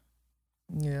 Exactly.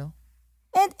 Yeah.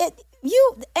 And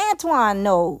you, Antoine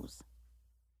knows.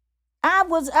 I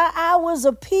was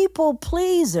a people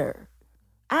pleaser.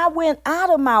 I went out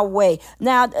of my way.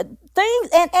 Now things,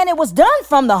 and it was done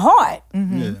from the heart.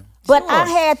 Yeah. But I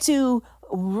had to,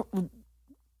 and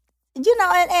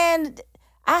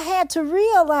I had to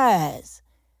realize,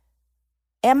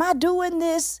 am I doing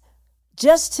this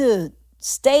just to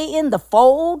stay in the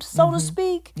fold, so to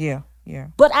speak? Yeah. Yeah.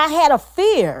 But I had a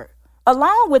fear.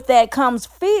 Along with that comes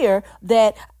fear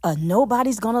that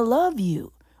nobody's going to love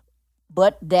you.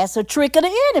 But that's a trick of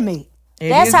the enemy.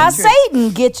 That's how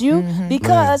Satan gets you,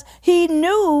 because he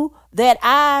knew that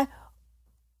I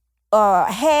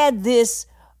had this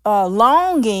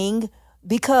longing,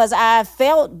 because I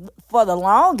felt for the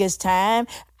longest time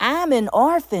I'm an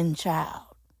orphan child.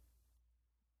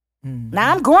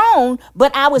 Now I'm grown,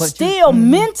 but I was still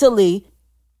mentally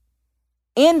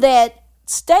in that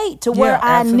state to where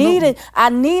I needed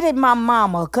my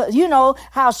mama, 'cause you know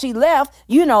how she left,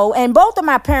 and both of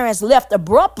my parents left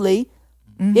abruptly.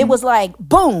 It was like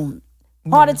boom,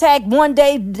 heart attack one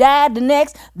day, died the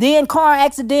next, then car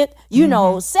accident,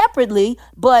 separately.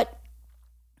 But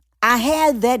I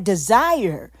had that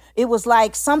desire. It was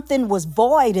like something was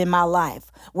void in my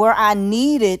life where I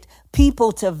needed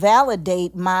people to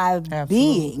validate my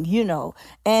being,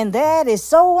 and that is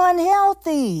so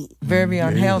unhealthy. Very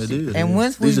unhealthy. It is. And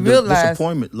once we These are realize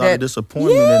disappointment, a lot of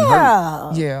disappointment and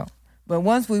hurt. Yeah. But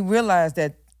once we realize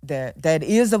that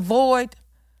is a void,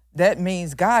 that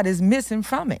means God is missing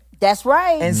from it. That's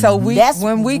right. And so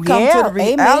when we come to the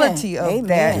reality of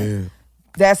that,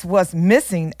 that's what's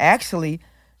missing actually.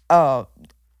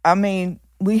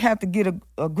 We have to get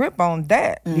a grip on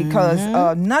that, because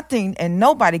nothing and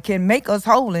nobody can make us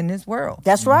whole in this world.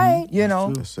 That's right. You're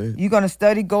gonna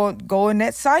study go in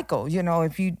that cycle.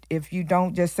 If you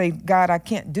don't just say, God, I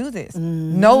can't do this.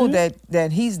 Know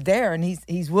that He's there and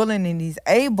He's willing and He's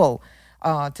able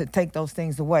to take those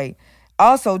things away.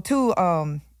 Also, too,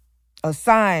 a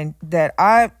sign that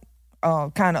I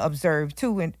kind of observe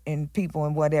too in people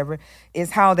and whatever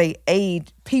is how they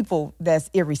aid people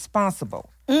that's irresponsible.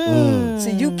 So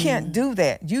you can't do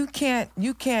that. You can't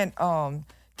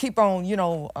keep on,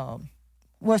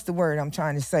 what's the word I'm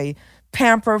trying to say?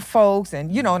 Pamper folks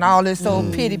and and all this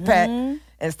old pity pat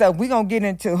and stuff. We're gonna get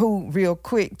into who real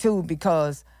quick too,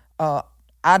 because out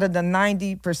of the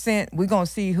 90%, we're gonna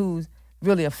see who's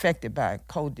really affected by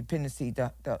codependency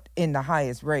in the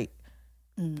highest rate,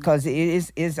 because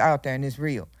it is out there and it's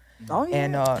real. Oh yeah.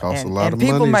 And Costs a lot of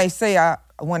people money. may say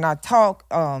when I talk,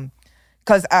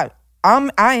 because I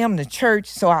am the church,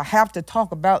 so I have to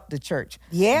talk about the church.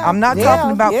 Yeah. I'm not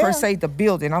talking about per se the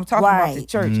building. I'm talking about the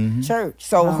church. Church.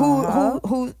 So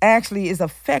who actually is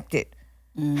affected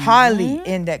highly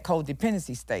in that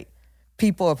codependency state?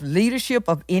 People of leadership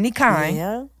of any kind.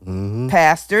 Yeah.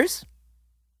 Pastors,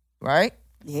 right?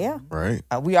 Yeah. Right.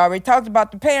 We already talked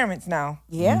about the parents now.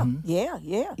 Yeah. Yeah.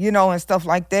 Yeah. And stuff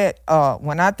like that.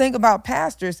 When I think about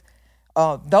pastors,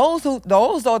 those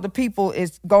are the people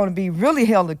it's going to be really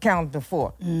held accountable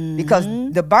for, because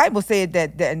the Bible said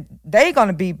that they're going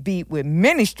to be beat with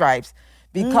many stripes,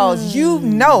 because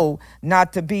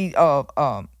not to be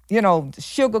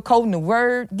sugarcoating the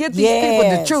word. Give these people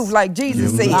the truth, like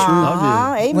Jesus said.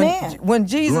 Amen. When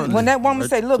Jesus, when that woman Right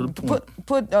said, to "Look, the point.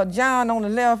 put John on the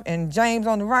left and James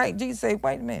on the right," Jesus said,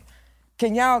 "Wait a minute,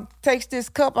 can y'all taste this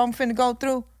cup I'm finna go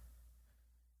through?"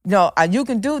 No, you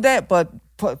can do that, but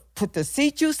put to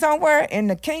seat you somewhere in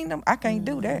the kingdom, I can't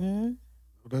do that.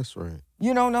 That's right.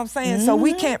 You know what I'm saying? So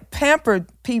we can't pamper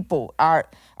people, our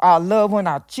loved one,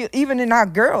 our children, even in our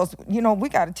girls. We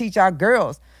got to teach our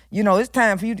girls. It's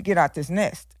time for you to get out this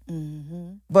nest.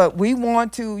 But we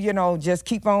want to, just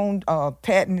keep on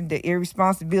patting the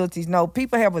irresponsibilities. No,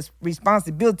 people have a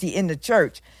responsibility in the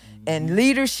church, and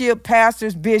leadership,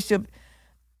 pastors, bishop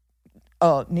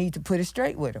need to put it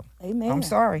straight with them. Amen. I'm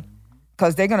sorry,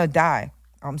 because they're gonna die.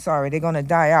 I'm sorry, they're gonna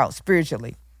die out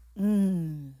spiritually.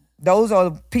 Those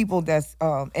are the people that's,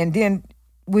 and then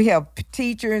we have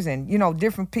teachers and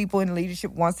different people in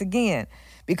leadership once again,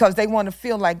 because they want to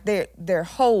feel like they're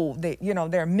whole.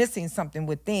 They're missing something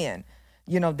within.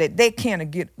 That they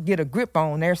can't get a grip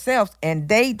on themselves, and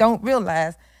they don't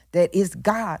realize that it's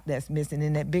God that's missing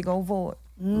in that big old void.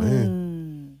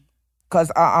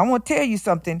 Because I want to tell you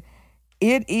something.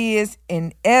 It is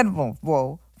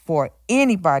inevitable for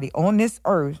anybody on this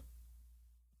earth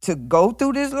to go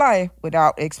through this life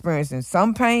without experiencing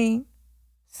some pain,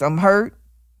 some hurt,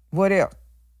 what else?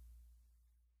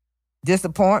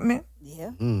 Disappointment,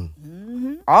 Yeah.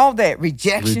 all that,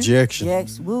 rejection. Rejection.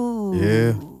 Yes.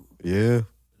 Woo. Yeah.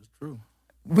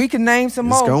 We can name some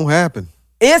It's more. gonna happen.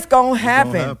 It's gonna It's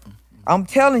happen. gonna happen. I'm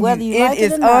telling Whether you, you it like it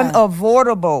is or not.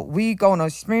 unavoidable. We gonna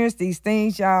experience these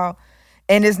things, y'all,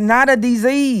 and it's not a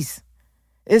disease.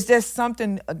 It's just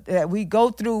something that we go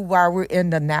through while we're in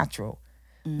the natural.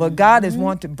 But God is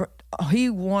He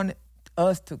wanted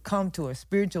us to come to a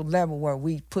spiritual level where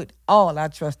we put all our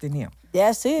trust in Him.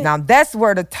 That's it. Now that's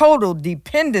where the total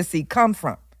dependency comes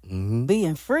from.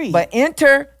 Being free. But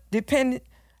interdependent,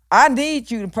 I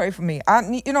need you to pray for me. I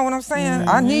need, you know what I'm saying?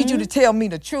 I need you to tell me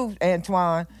the truth,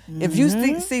 Antoine. If you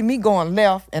see me going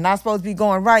left and I'm supposed to be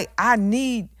going right, I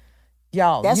need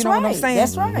y'all. That's you know right. what I'm saying?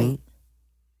 That's right.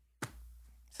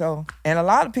 So, and a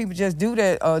lot of people just do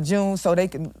that, June, so they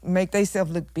can make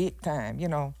themselves look big time. You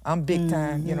know, I'm big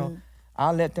time. You know,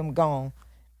 I'll let them go on.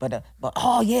 But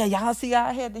oh yeah, y'all see,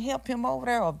 I had to help him over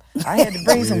there. Or I had to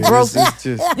bring some Yeah, groceries. it's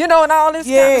just- You know, and all this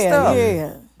kind of Yeah, stuff.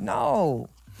 yeah. No,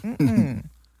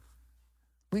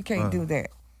 we can't do that.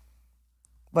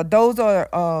 But those are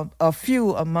a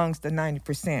few amongst the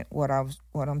 90%. What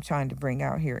I'm trying to bring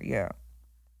out here. Yeah.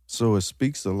 So it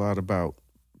speaks a lot about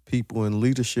people in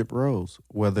leadership roles,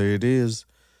 whether it is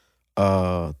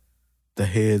the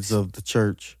heads of the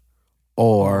church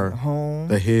or Home.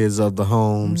 the heads of the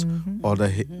homes or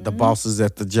the bosses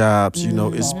at the jobs. You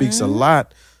know, it speaks a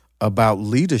lot about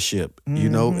leadership, you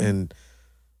know, and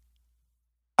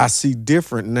I see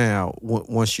different now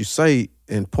once you say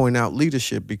and point out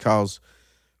leadership, because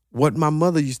what my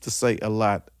mother used to say a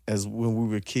lot as when we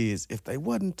were kids, if they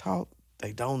wasn't taught,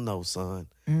 they don't know, son.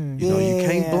 You know, you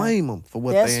can't Yeah. blame them for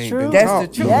what That's they ain't true. been That's taught. the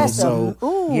truth. you know? That's So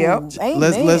ooh, Yep.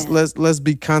 amen. let's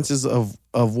be conscious of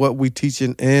what we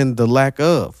teaching and the lack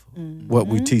of what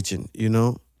we teaching, you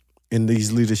know, in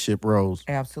these leadership roles.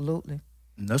 Absolutely.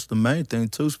 And that's the main thing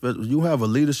too. You have a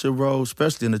leadership role,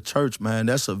 especially in the church, man.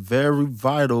 That's a very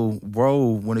vital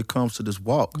role when it comes to this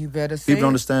walk. You better say People don't it.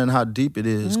 understand how deep it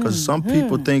is, because some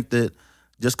people think that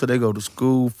just because they go to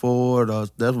school for it, or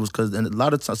that was because, and a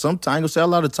lot of times, sometimes I ain't gonna say a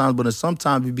lot of times, but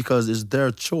sometimes because it's their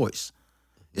choice.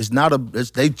 It's not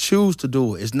they choose to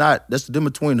do it. It's not. That's the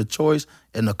difference between the choice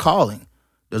and the calling.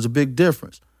 There's a big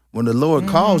difference. When the Lord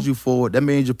calls you for it, that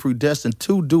means you're predestined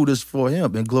to do this for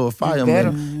Him and glorify Him better.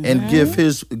 and give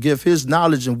His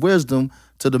knowledge and wisdom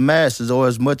to the masses, or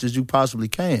as much as you possibly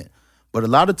can. But a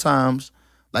lot of times,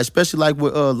 like especially like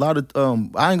with a lot of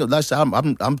I ain't gonna like I said,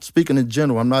 I'm speaking in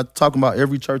general. I'm not talking about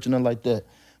every church and nothing like that.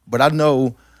 But I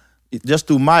know just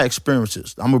through my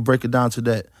experiences, I'm gonna break it down to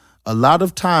that. A lot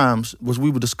of times, which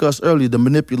we would discuss earlier, the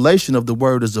manipulation of the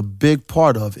word is a big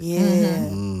part of it.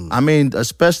 Yeah. I mean,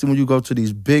 especially when you go to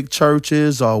these big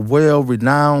churches or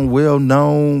well-renowned,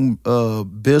 well-known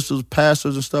bishops,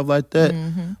 pastors, and stuff like that.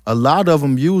 A lot of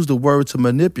them use the word to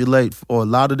manipulate for a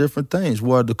lot of different things,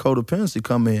 where the codependency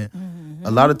come in.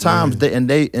 A lot of times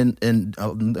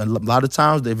a lot of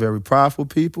times they're very prideful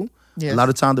people. Yes. A lot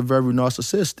of times they're very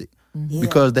narcissistic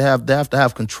because they have to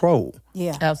have control.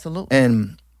 Yeah. Absolutely.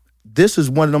 And this is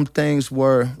one of them things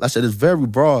where, like I said, it's very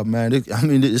broad, man.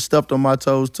 It stepped on my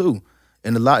toes too,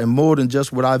 and and more than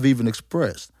just what I've even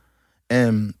expressed.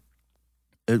 And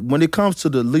when it comes to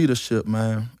the leadership,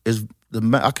 man,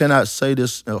 I cannot say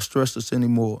this or stress this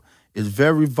anymore. It's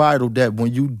very vital that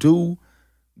when you do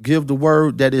give the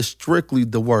word, that is strictly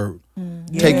the word.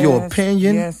 Take your Yes,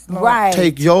 opinion, yes, Lord. Right.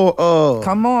 take your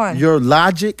Come on. your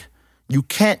logic. You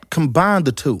can't combine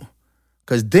the two,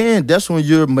 because then that's when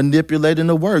you're manipulating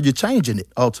the word. You're changing it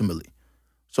ultimately.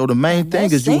 So the main thing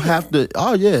that's is you sin. have to.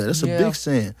 Oh yeah, that's a Yeah. big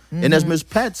sin. And as Miss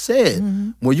Pat said,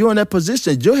 when you're in that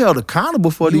position, you're held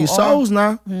accountable for these are. souls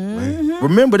now.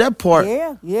 Remember that part.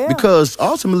 Yeah, yeah. Because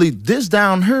ultimately, this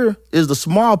down here is the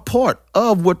small part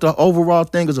of what the overall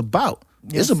thing is about.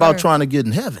 Yes, It's about sir. trying to get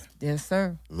in heaven. Yes,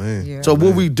 sir. Man. Yeah. So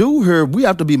what we do here, we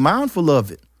have to be mindful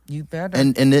of it. You better.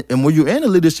 And when you're in a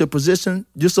leadership position,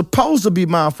 you're supposed to be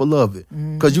mindful of it,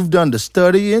 because you've done the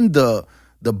studying, the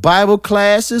Bible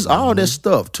classes, all that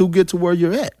stuff to get to where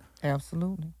you're at.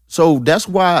 Absolutely. So that's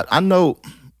why I know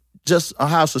just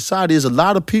how society is. A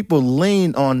lot of people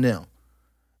lean on them,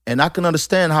 and I can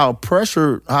understand how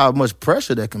much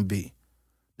pressure that can be.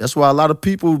 That's why a lot of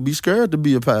people be scared to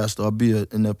be a pastor or be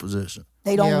in that position.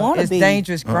 They don't want to It's be.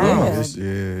 dangerous ground. It's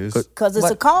Because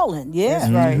it's a calling, yeah.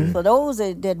 That's right. For those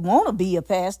that want to be a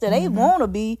pastor, they want to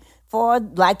be for,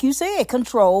 like you said,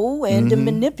 control and to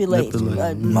manipulate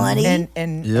money.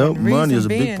 And Yep, the money reason is a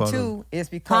big being part of too is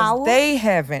because Power. they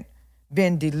haven't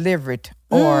been delivered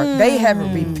or they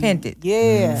haven't repented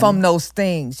Yeah. from those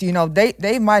things. You know,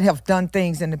 they might have done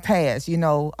things in the past, you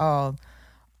know,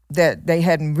 that they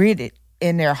hadn't read it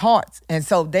in their hearts. And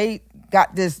so they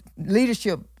got this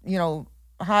leadership, you know,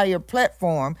 higher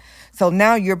platform. So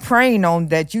now you're praying on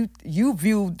that you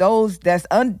view those that's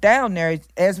down there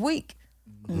as weak.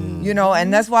 You know,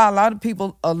 and that's why a lot of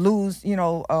people lose, you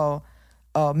know,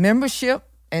 membership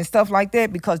and stuff like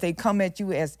that because they come at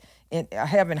you as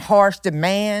having harsh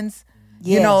demands.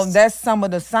 You know, Yes. that's some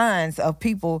of the signs of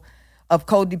people of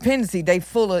codependency. They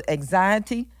full of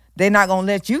anxiety. They're not gonna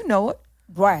let you know it.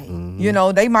 Right. You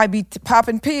know, they might be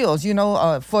popping pills, you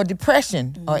know, for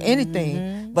depression or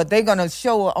anything, but they're gonna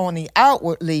show on the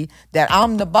outwardly that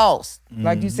I'm the boss,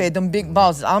 like you said, them big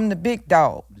bosses. I'm the big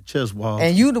dog. The chest wall.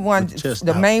 And you the one, chest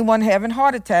the out. main one having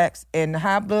heart attacks and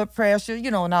high blood pressure,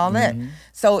 you know, and all that.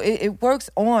 So it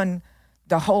works on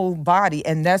the whole body,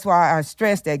 and that's why I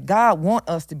stress that God wants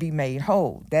us to be made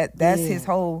whole. That's His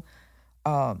whole,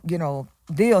 you know,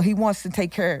 deal. He wants to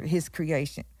take care of His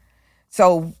creation.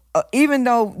 So even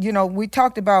though, you know, we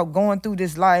talked about going through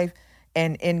this life,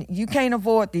 and you can't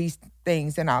avoid these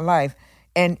things in our life,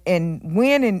 and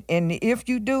when and if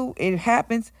you do, it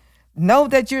happens. Know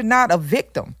that you're not a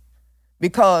victim,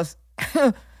 because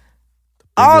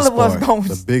all of us part, going,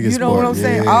 the biggest you know what part, I'm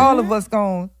saying? yeah. All of us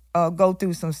going to go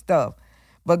through some stuff.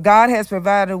 But God has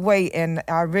provided a way, and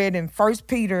I read in 1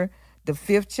 Peter, the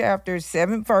 5th chapter,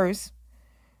 7th verse,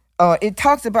 it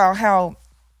talks about how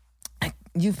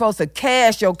you're supposed to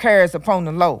cast your cares upon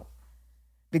the Lord.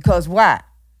 Because why?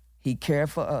 He cared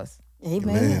for us.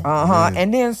 Amen. Man.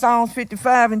 And then Psalms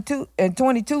 55 and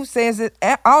 22 says it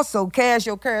also, cast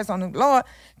your cares on the Lord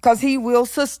because He will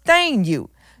sustain you.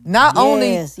 Not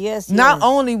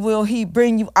only will He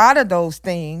bring you out of those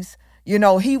things, you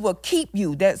know, He will keep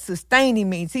you. That sustaining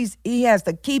means He has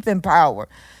the keeping power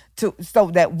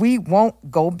so that we won't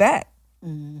go back.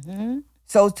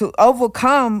 So to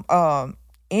overcome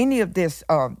any of this,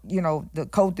 you know, the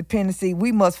codependency,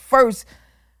 we must first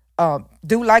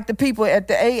do like the people at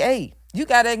the AA. You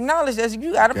got to acknowledge that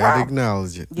you got a Gotta problem.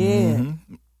 acknowledge it. Yeah.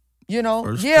 You know,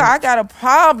 First I got a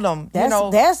problem.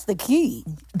 That's the key.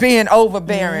 Being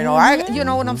overbearing, or you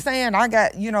know what I'm saying? I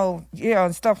got, you know,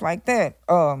 and stuff like that.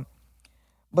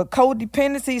 But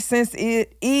codependency, since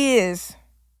it is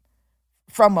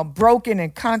from a broken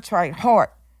and contrite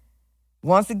heart,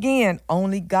 once again,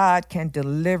 only God can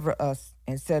deliver us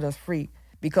and set us free.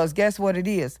 Because guess what it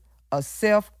is? A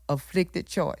self-afflicted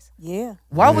choice. Yeah.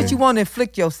 Why would you want to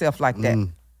inflict yourself like that?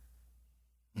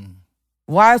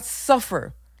 Why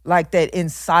suffer like that in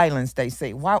silence, they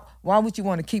say? Why would you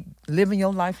want to keep living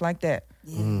your life like that?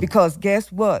 Because guess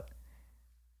what?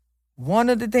 One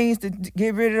of the things to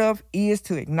get rid of is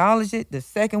to acknowledge it. The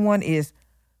second one is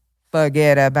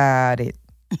forget about it.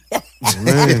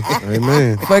 Amen.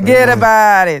 Amen. Forget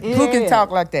about it. Who Yeah. can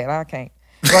talk like that? I can't.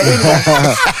 But anyway,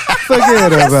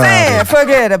 Forget just about saying, it.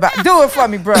 forget about it. Do it for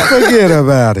me, brother. Forget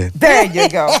about it. There you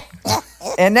go.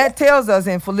 And that tells us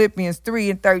in Philippians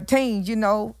 3:13, you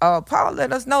know, Paul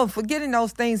let us know, forgetting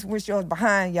those things which are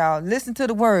behind y'all. Listen to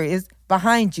the word. It's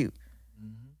behind you.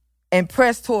 And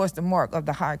press towards the mark of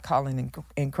the high calling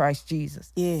in Christ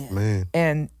Jesus. Yeah.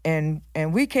 Man. And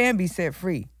we can be set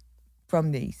free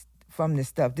from this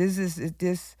stuff.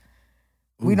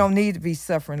 We don't need to be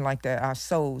suffering like that, our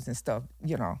souls and stuff.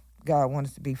 You know, God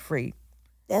wants us to be free.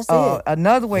 That's it.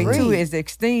 Another way too Free. is to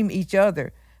esteem each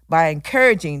other by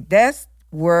encouraging. That's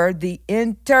where the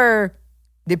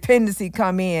interdependency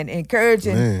come in,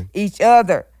 encouraging Man. each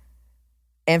other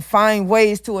and find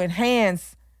ways to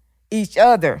enhance each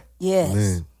other Yes.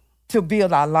 Man. to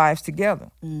build our lives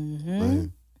together.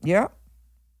 Man. Yeah.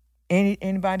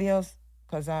 Anybody else?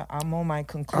 Because I'm on my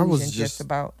conclusion just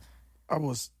about.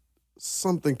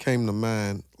 Something came to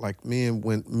mind, like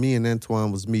when me and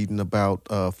Antoine was meeting about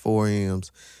 4Ms,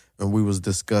 and we was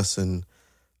discussing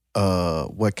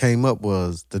what came up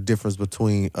was the difference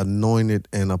between anointed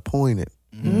and appointed.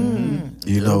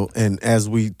 You know, and as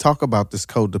we talk about this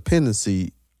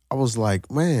codependency, I was like,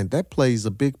 man, that plays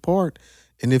a big part.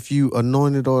 And if you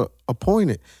anointed or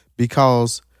appointed,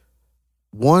 because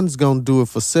one's gonna do it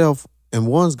for self and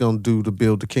one's gonna do to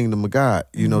build the kingdom of God,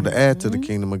 you know, to add to the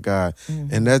kingdom of God.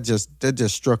 And that just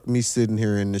struck me sitting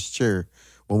here in this chair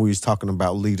when we was talking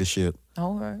about leadership.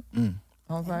 All right.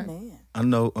 All right. Man. I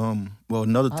know. Well,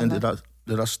 another thing that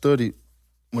I studied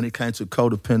when it came to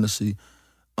codependency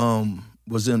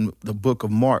was in the book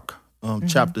of Mark,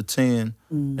 chapter 10,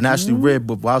 and I actually read,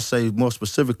 but I'll say more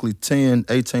specifically 10,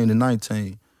 18, and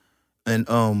 19, and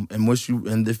once you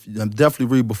definitely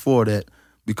read before that,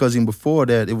 because even before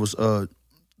that it was it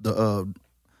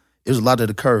was a lot that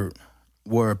occurred,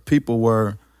 where people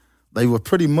were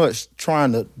pretty much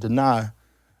trying to deny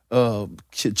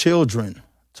children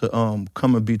to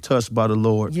come and be touched by the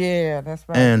Lord. Yeah, that's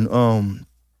right. And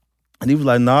he was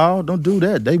like, "No, don't do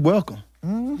that. They welcome.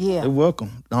 Yeah. They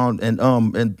welcome."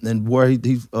 And where he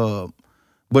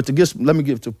but let me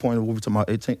get to the point of what we're talking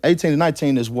about. 18 to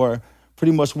 19 is where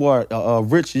pretty much where a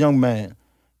rich young man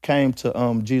came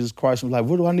to Jesus Christ and was like,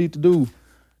 "What do I need to do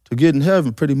to get in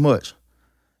heaven?" Pretty much.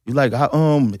 He's like,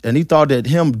 and he thought that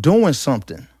him doing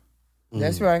something,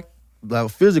 That's right.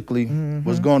 like physically,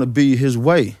 was going to be his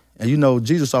way. And you know,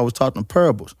 Jesus always taught in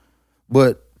parables.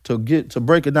 But to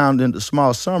break it down into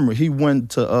small summary, he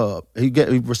went to he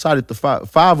recited the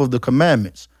five of the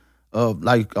commandments of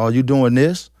like, are you doing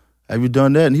this? Have you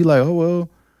done that? And he like, oh well,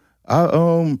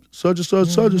 I such and such,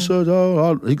 such and such.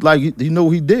 He knew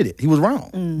he did it. He was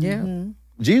wrong. Yeah.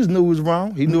 Jesus knew he was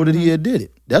wrong. He knew that he had did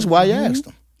it. That's why he asked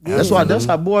him. That's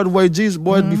how boy the way Jesus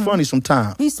boy be funny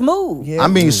sometimes. He's smooth. Yeah. I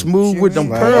mean smooth with them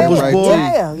Sure is. parables, Right. boy.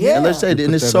 Yeah, yeah. And let's say that,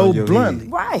 and it's that so on your bluntly.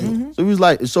 Right. So he was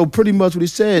like, so pretty much what he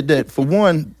said that for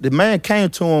one, the man came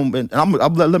to him, and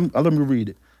let me read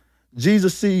it.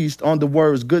 Jesus seized on the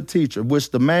words "good teacher,"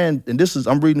 which the man, and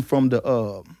I'm reading from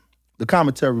the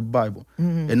commentary Bible,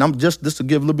 and I'm just to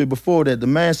give a little bit before that. The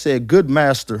man said "good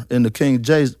master" in the King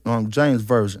James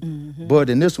version, but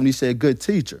in this one he said "good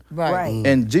teacher," Right.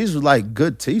 and Jesus was like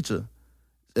 "good teacher,"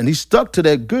 and he stuck to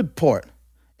that good part,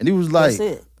 and he was like,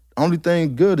 That's it. "Only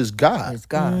thing good is God." It's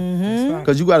God. That's right.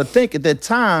 Because you got to think at that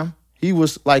time, he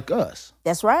was like us.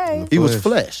 That's right. He was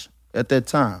flesh at that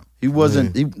time. He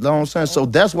wasn't, you know what I'm saying? So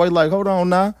that's why, like, hold on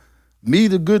now. Me,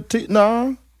 the good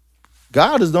no.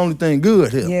 God is the only thing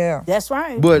good here. Yeah. That's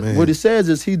right. But what it says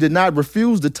is he did not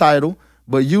refuse the title,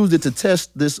 but used it to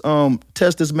test this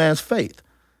man's faith.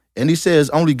 And he says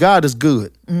only God is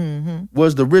good.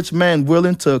 Was the rich man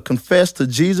willing to confess to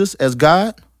Jesus as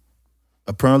God?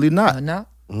 Apparently not. No.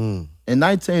 In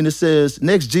 19, it says,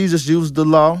 next, Jesus used the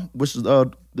law, which is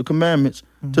the commandments,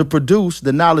 to produce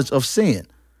the knowledge of sin.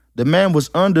 The man was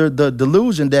under the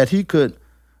delusion that he could,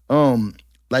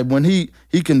 like when he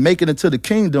can make it into the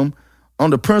kingdom on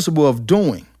the principle of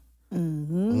doing.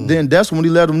 Then that's when he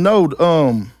let him know,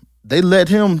 they let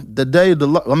him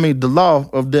the law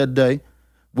of that day,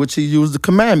 which he used the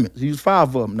commandments. He used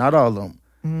 5 of them, not all of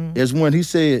them. Is when he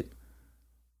said,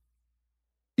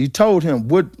 he told him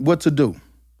what to do.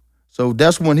 So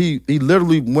that's when he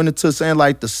literally went into saying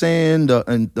like the sin,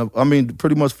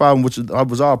 pretty much 5, which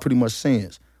was all pretty much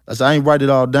sins. I ain't write it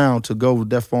all down to go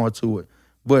that far into it.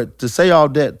 But to say all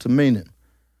that to mean it,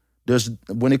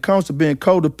 when it comes to being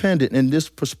codependent in this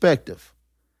perspective,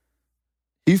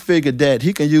 he figured that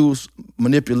he can use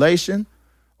manipulation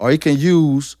or he can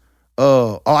use,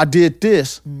 I did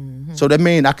this, so that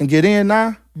means I can get in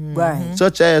now. Right.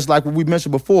 Such as like what we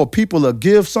mentioned before, people will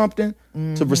give something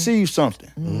to receive something,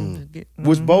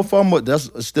 which both of them, that's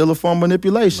still a form of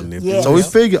manipulation. Yes. So he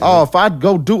figured, if I I'm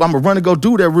gonna run and go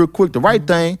do that real quick, the right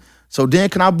thing, so then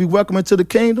can I be welcome into the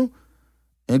kingdom?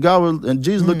 And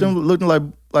Jesus looked at him looking like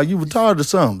you retarded or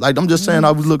something. Like I'm just saying,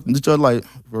 I was looking at each other like,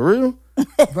 for real?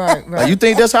 Right. Like you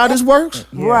think that's how this works?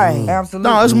 Right.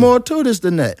 Absolutely. No, it's more to this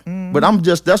than that. But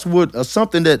that's what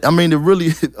something that, it really,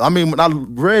 when I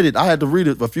read it, I had to read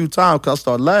it a few times because I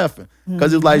started laughing.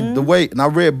 Because it's like the way, and I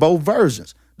read both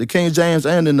versions, the King James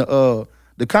and in the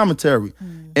commentary.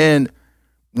 And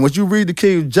when you read the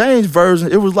King James version,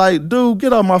 it was like, dude,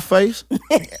 get out my face.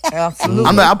 Absolutely.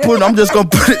 I'm just going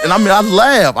to put it, and I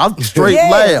laugh. I straight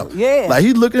laugh. Yeah. Like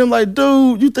he looked at him like,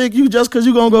 dude, you think you just because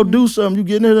you going to go do something, you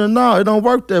getting it or no, it don't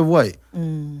work that way.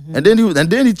 And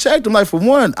then he checked him like, for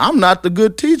one, I'm not the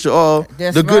good teacher or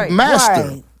That's the good right. master.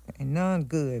 Right. Ain't none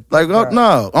good. Like,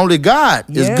 no, only God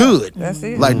is Yeah, good. that's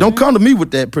it. Like, don't come to me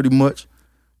with that pretty much.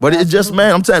 But it's just,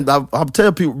 man, I'm telling I'll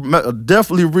tell people,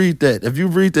 definitely read that. If you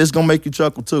read that, it's going to make you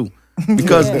chuckle too.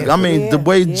 Because, the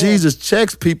way Jesus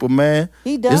checks people, man.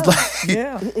 He does. It's like,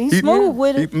 Yeah. He's smooth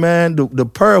with it. Man, the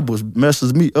parables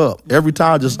messes me up. Every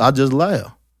time I just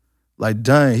laugh. Like,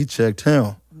 dang, he checked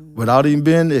him without even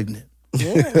being ignorant.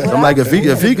 Yeah. So I'm like, if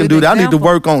he can do that, I need to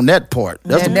work on that part.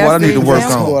 That's And the part I that's need to the work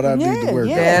example. on. What I need to work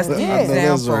on. That's the I know that's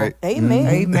example. right. Amen.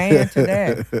 Amen to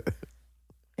that.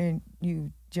 And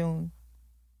you, June,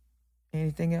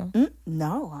 anything else?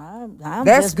 No, I'm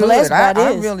That's just good. blessed by I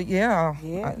this. really, Yeah.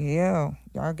 yeah.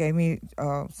 Y'all gave me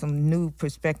some new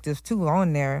perspectives too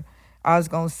on there. I was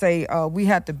gonna say we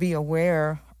have to be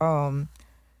aware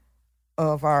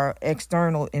of our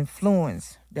external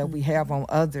influence that we have on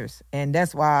others, and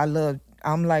that's why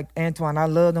I'm like Antoine. I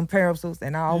love them parables,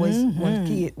 and I always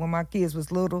when my kids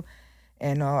was little,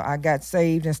 and I got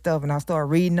saved and stuff, and I started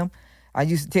reading them. I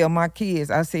used to tell my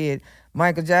kids, I said,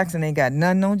 Michael Jackson ain't got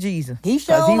nothing on Jesus. He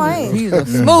 'Cause sure ain't. he was a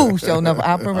smooth showing up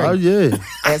operator. Oh yeah.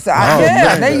 And so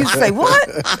they used to say, what?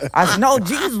 I said, no,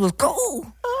 Jesus was cool.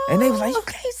 And they was like,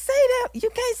 you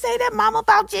can't say that, Mama,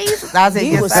 about Jesus. I said,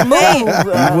 He yes, was I can. smooth.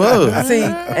 He was. See,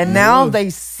 and now they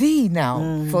see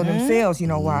now for themselves,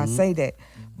 why I say that.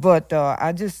 But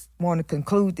I just want to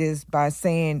conclude this by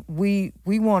saying we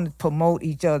want to promote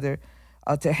each other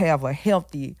to have a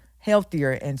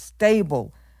healthier and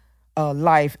stable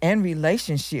life and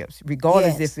relationships,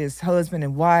 regardless Yes. if it's husband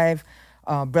and wife,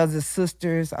 brothers,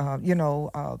 sisters,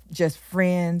 just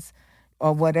friends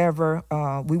or whatever.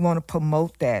 We want to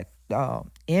promote that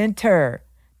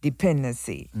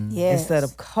interdependency Yes. instead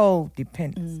of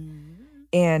codependence.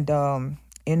 And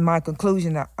in my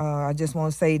conclusion, I just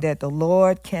want to say that the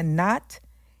Lord cannot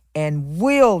and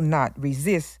will not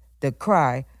resist the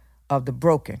cry of the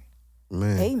broken.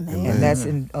 Amen. Amen. And that's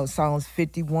in Psalms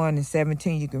 51 and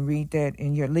 17. You can read that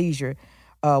in your leisure.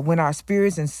 When our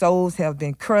spirits and souls have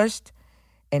been crushed,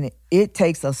 and it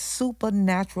takes a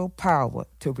supernatural power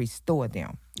to restore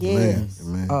them. Yes.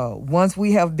 Amen. Once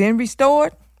we have been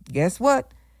restored, guess what?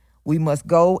 We must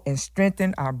go and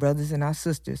strengthen our brothers and our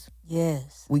sisters.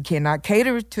 Yes. We cannot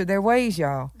cater to their ways,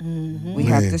 y'all. We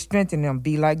have to strengthen them,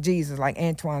 be like Jesus. Like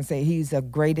Antoine said, he's a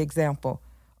great example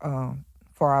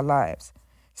for our lives.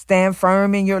 Stand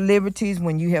firm in your liberties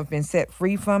when you have been set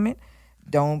free from it.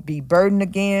 Don't be burdened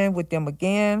again with them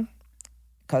again,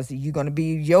 because you're going to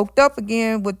be yoked up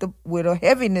again with a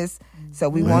heaviness. So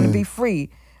we want to be free.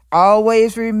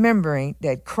 Always remembering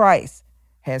that Christ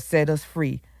has set us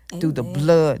free through the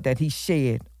blood that he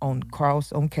shed on the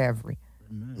cross on Calvary.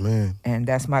 Amen. And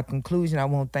that's my conclusion. I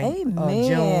want to thank Amen.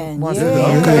 June once Yeah.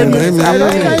 again. Amen.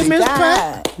 Amen. Praise Miss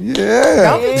God. Yeah.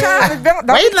 Don't be trying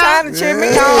to cheer me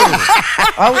on.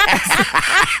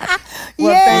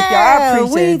 Well, thank y'all. I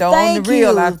appreciate we it. Though, on thank the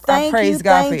real, you. I Thank praise you,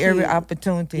 God for thank every you.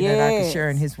 opportunity that I can Yes. share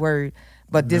in his word.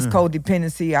 But this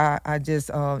codependency, I just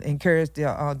encourage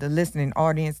the listening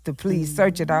audience to please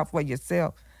search it out for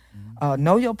yourself.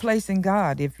 Know your place in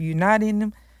God. If you're not in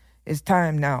them, it's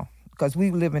time now. Because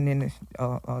we living in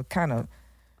a kind of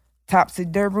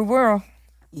topsy-turvy world.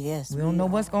 Yes. We don't know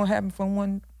what's going to happen from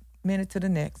one minute to the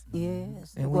next.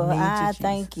 Yes. And we Well, need you, I Jesus.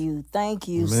 thank you. Thank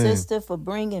you, Amen. sister, for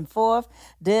bringing forth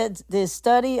this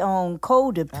study on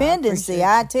codependency.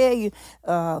 I I tell you,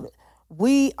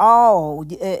 we all,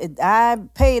 I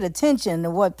paid attention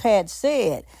to what Pat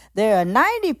said. There are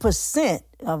 90%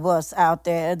 of us out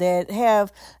there that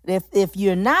have, if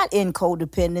you're not in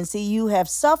codependency, you have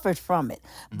suffered from it.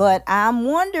 But I'm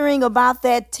wondering about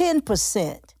that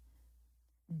 10%.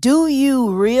 Do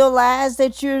you realize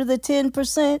that you're the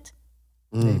 10%?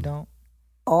 They don't.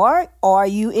 Or are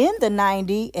you in the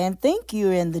 90 and think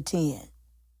you're in the 10?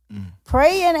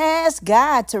 Pray and ask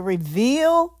God to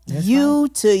reveal you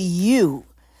to you.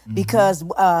 Because,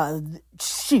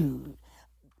 shoot,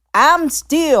 I'm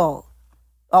still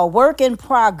a work in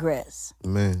progress.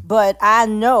 Amen. But I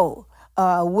know,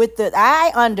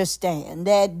 I understand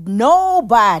that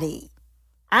nobody,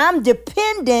 I'm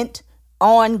dependent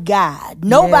on God,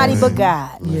 nobody but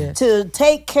God, to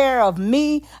take care of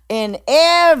me in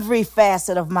every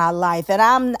facet of my life, and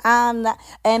I'm not,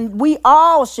 and we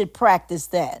all should practice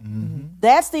that.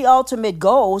 That's the ultimate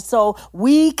goal, so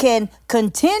we can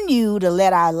continue to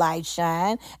let our light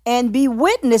shine and be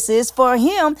witnesses for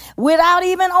Him without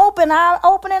even opening our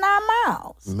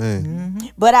mouths. Amen.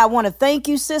 But I want to thank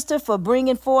you, sister, for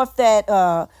bringing forth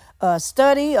that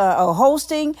study or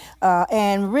hosting.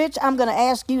 And Rich, I'm going to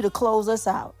ask you to close us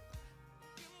out.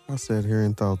 I sat here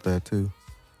and thought that too.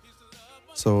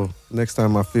 So next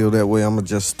time I feel that way, I'm gonna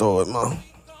just start, Mom.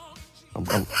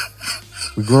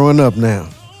 We're growing up now.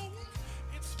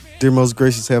 Dear most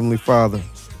gracious Heavenly Father,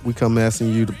 we come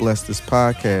asking you to bless this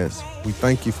podcast. We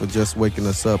thank you for just waking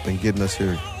us up and getting us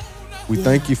here. We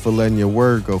thank you for letting your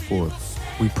word go forth.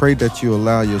 We pray that you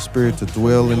allow your spirit to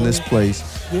dwell in this place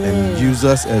and use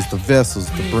us as the vessels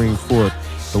to bring forth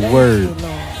the word.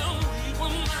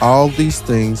 All these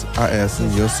things I ask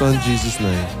in your son Jesus'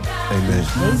 name. Amen.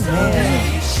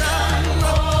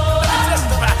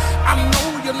 I know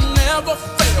you never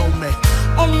fail me.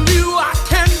 On you I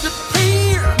can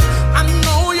depend. I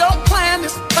know your plan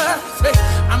is perfect.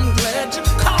 I'm glad you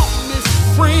called me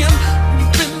friend.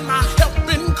 You've been my help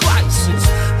in crisis.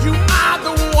 You are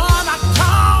the one I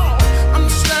call. I'm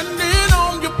standing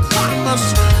on your promise.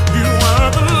 You are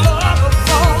the Lord of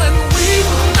all, and we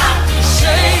will not be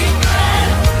shaken.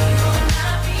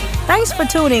 Thanks for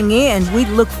tuning in. We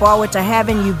look forward to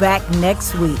having you back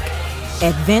next week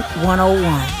at Vent 101.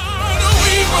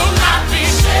 We will not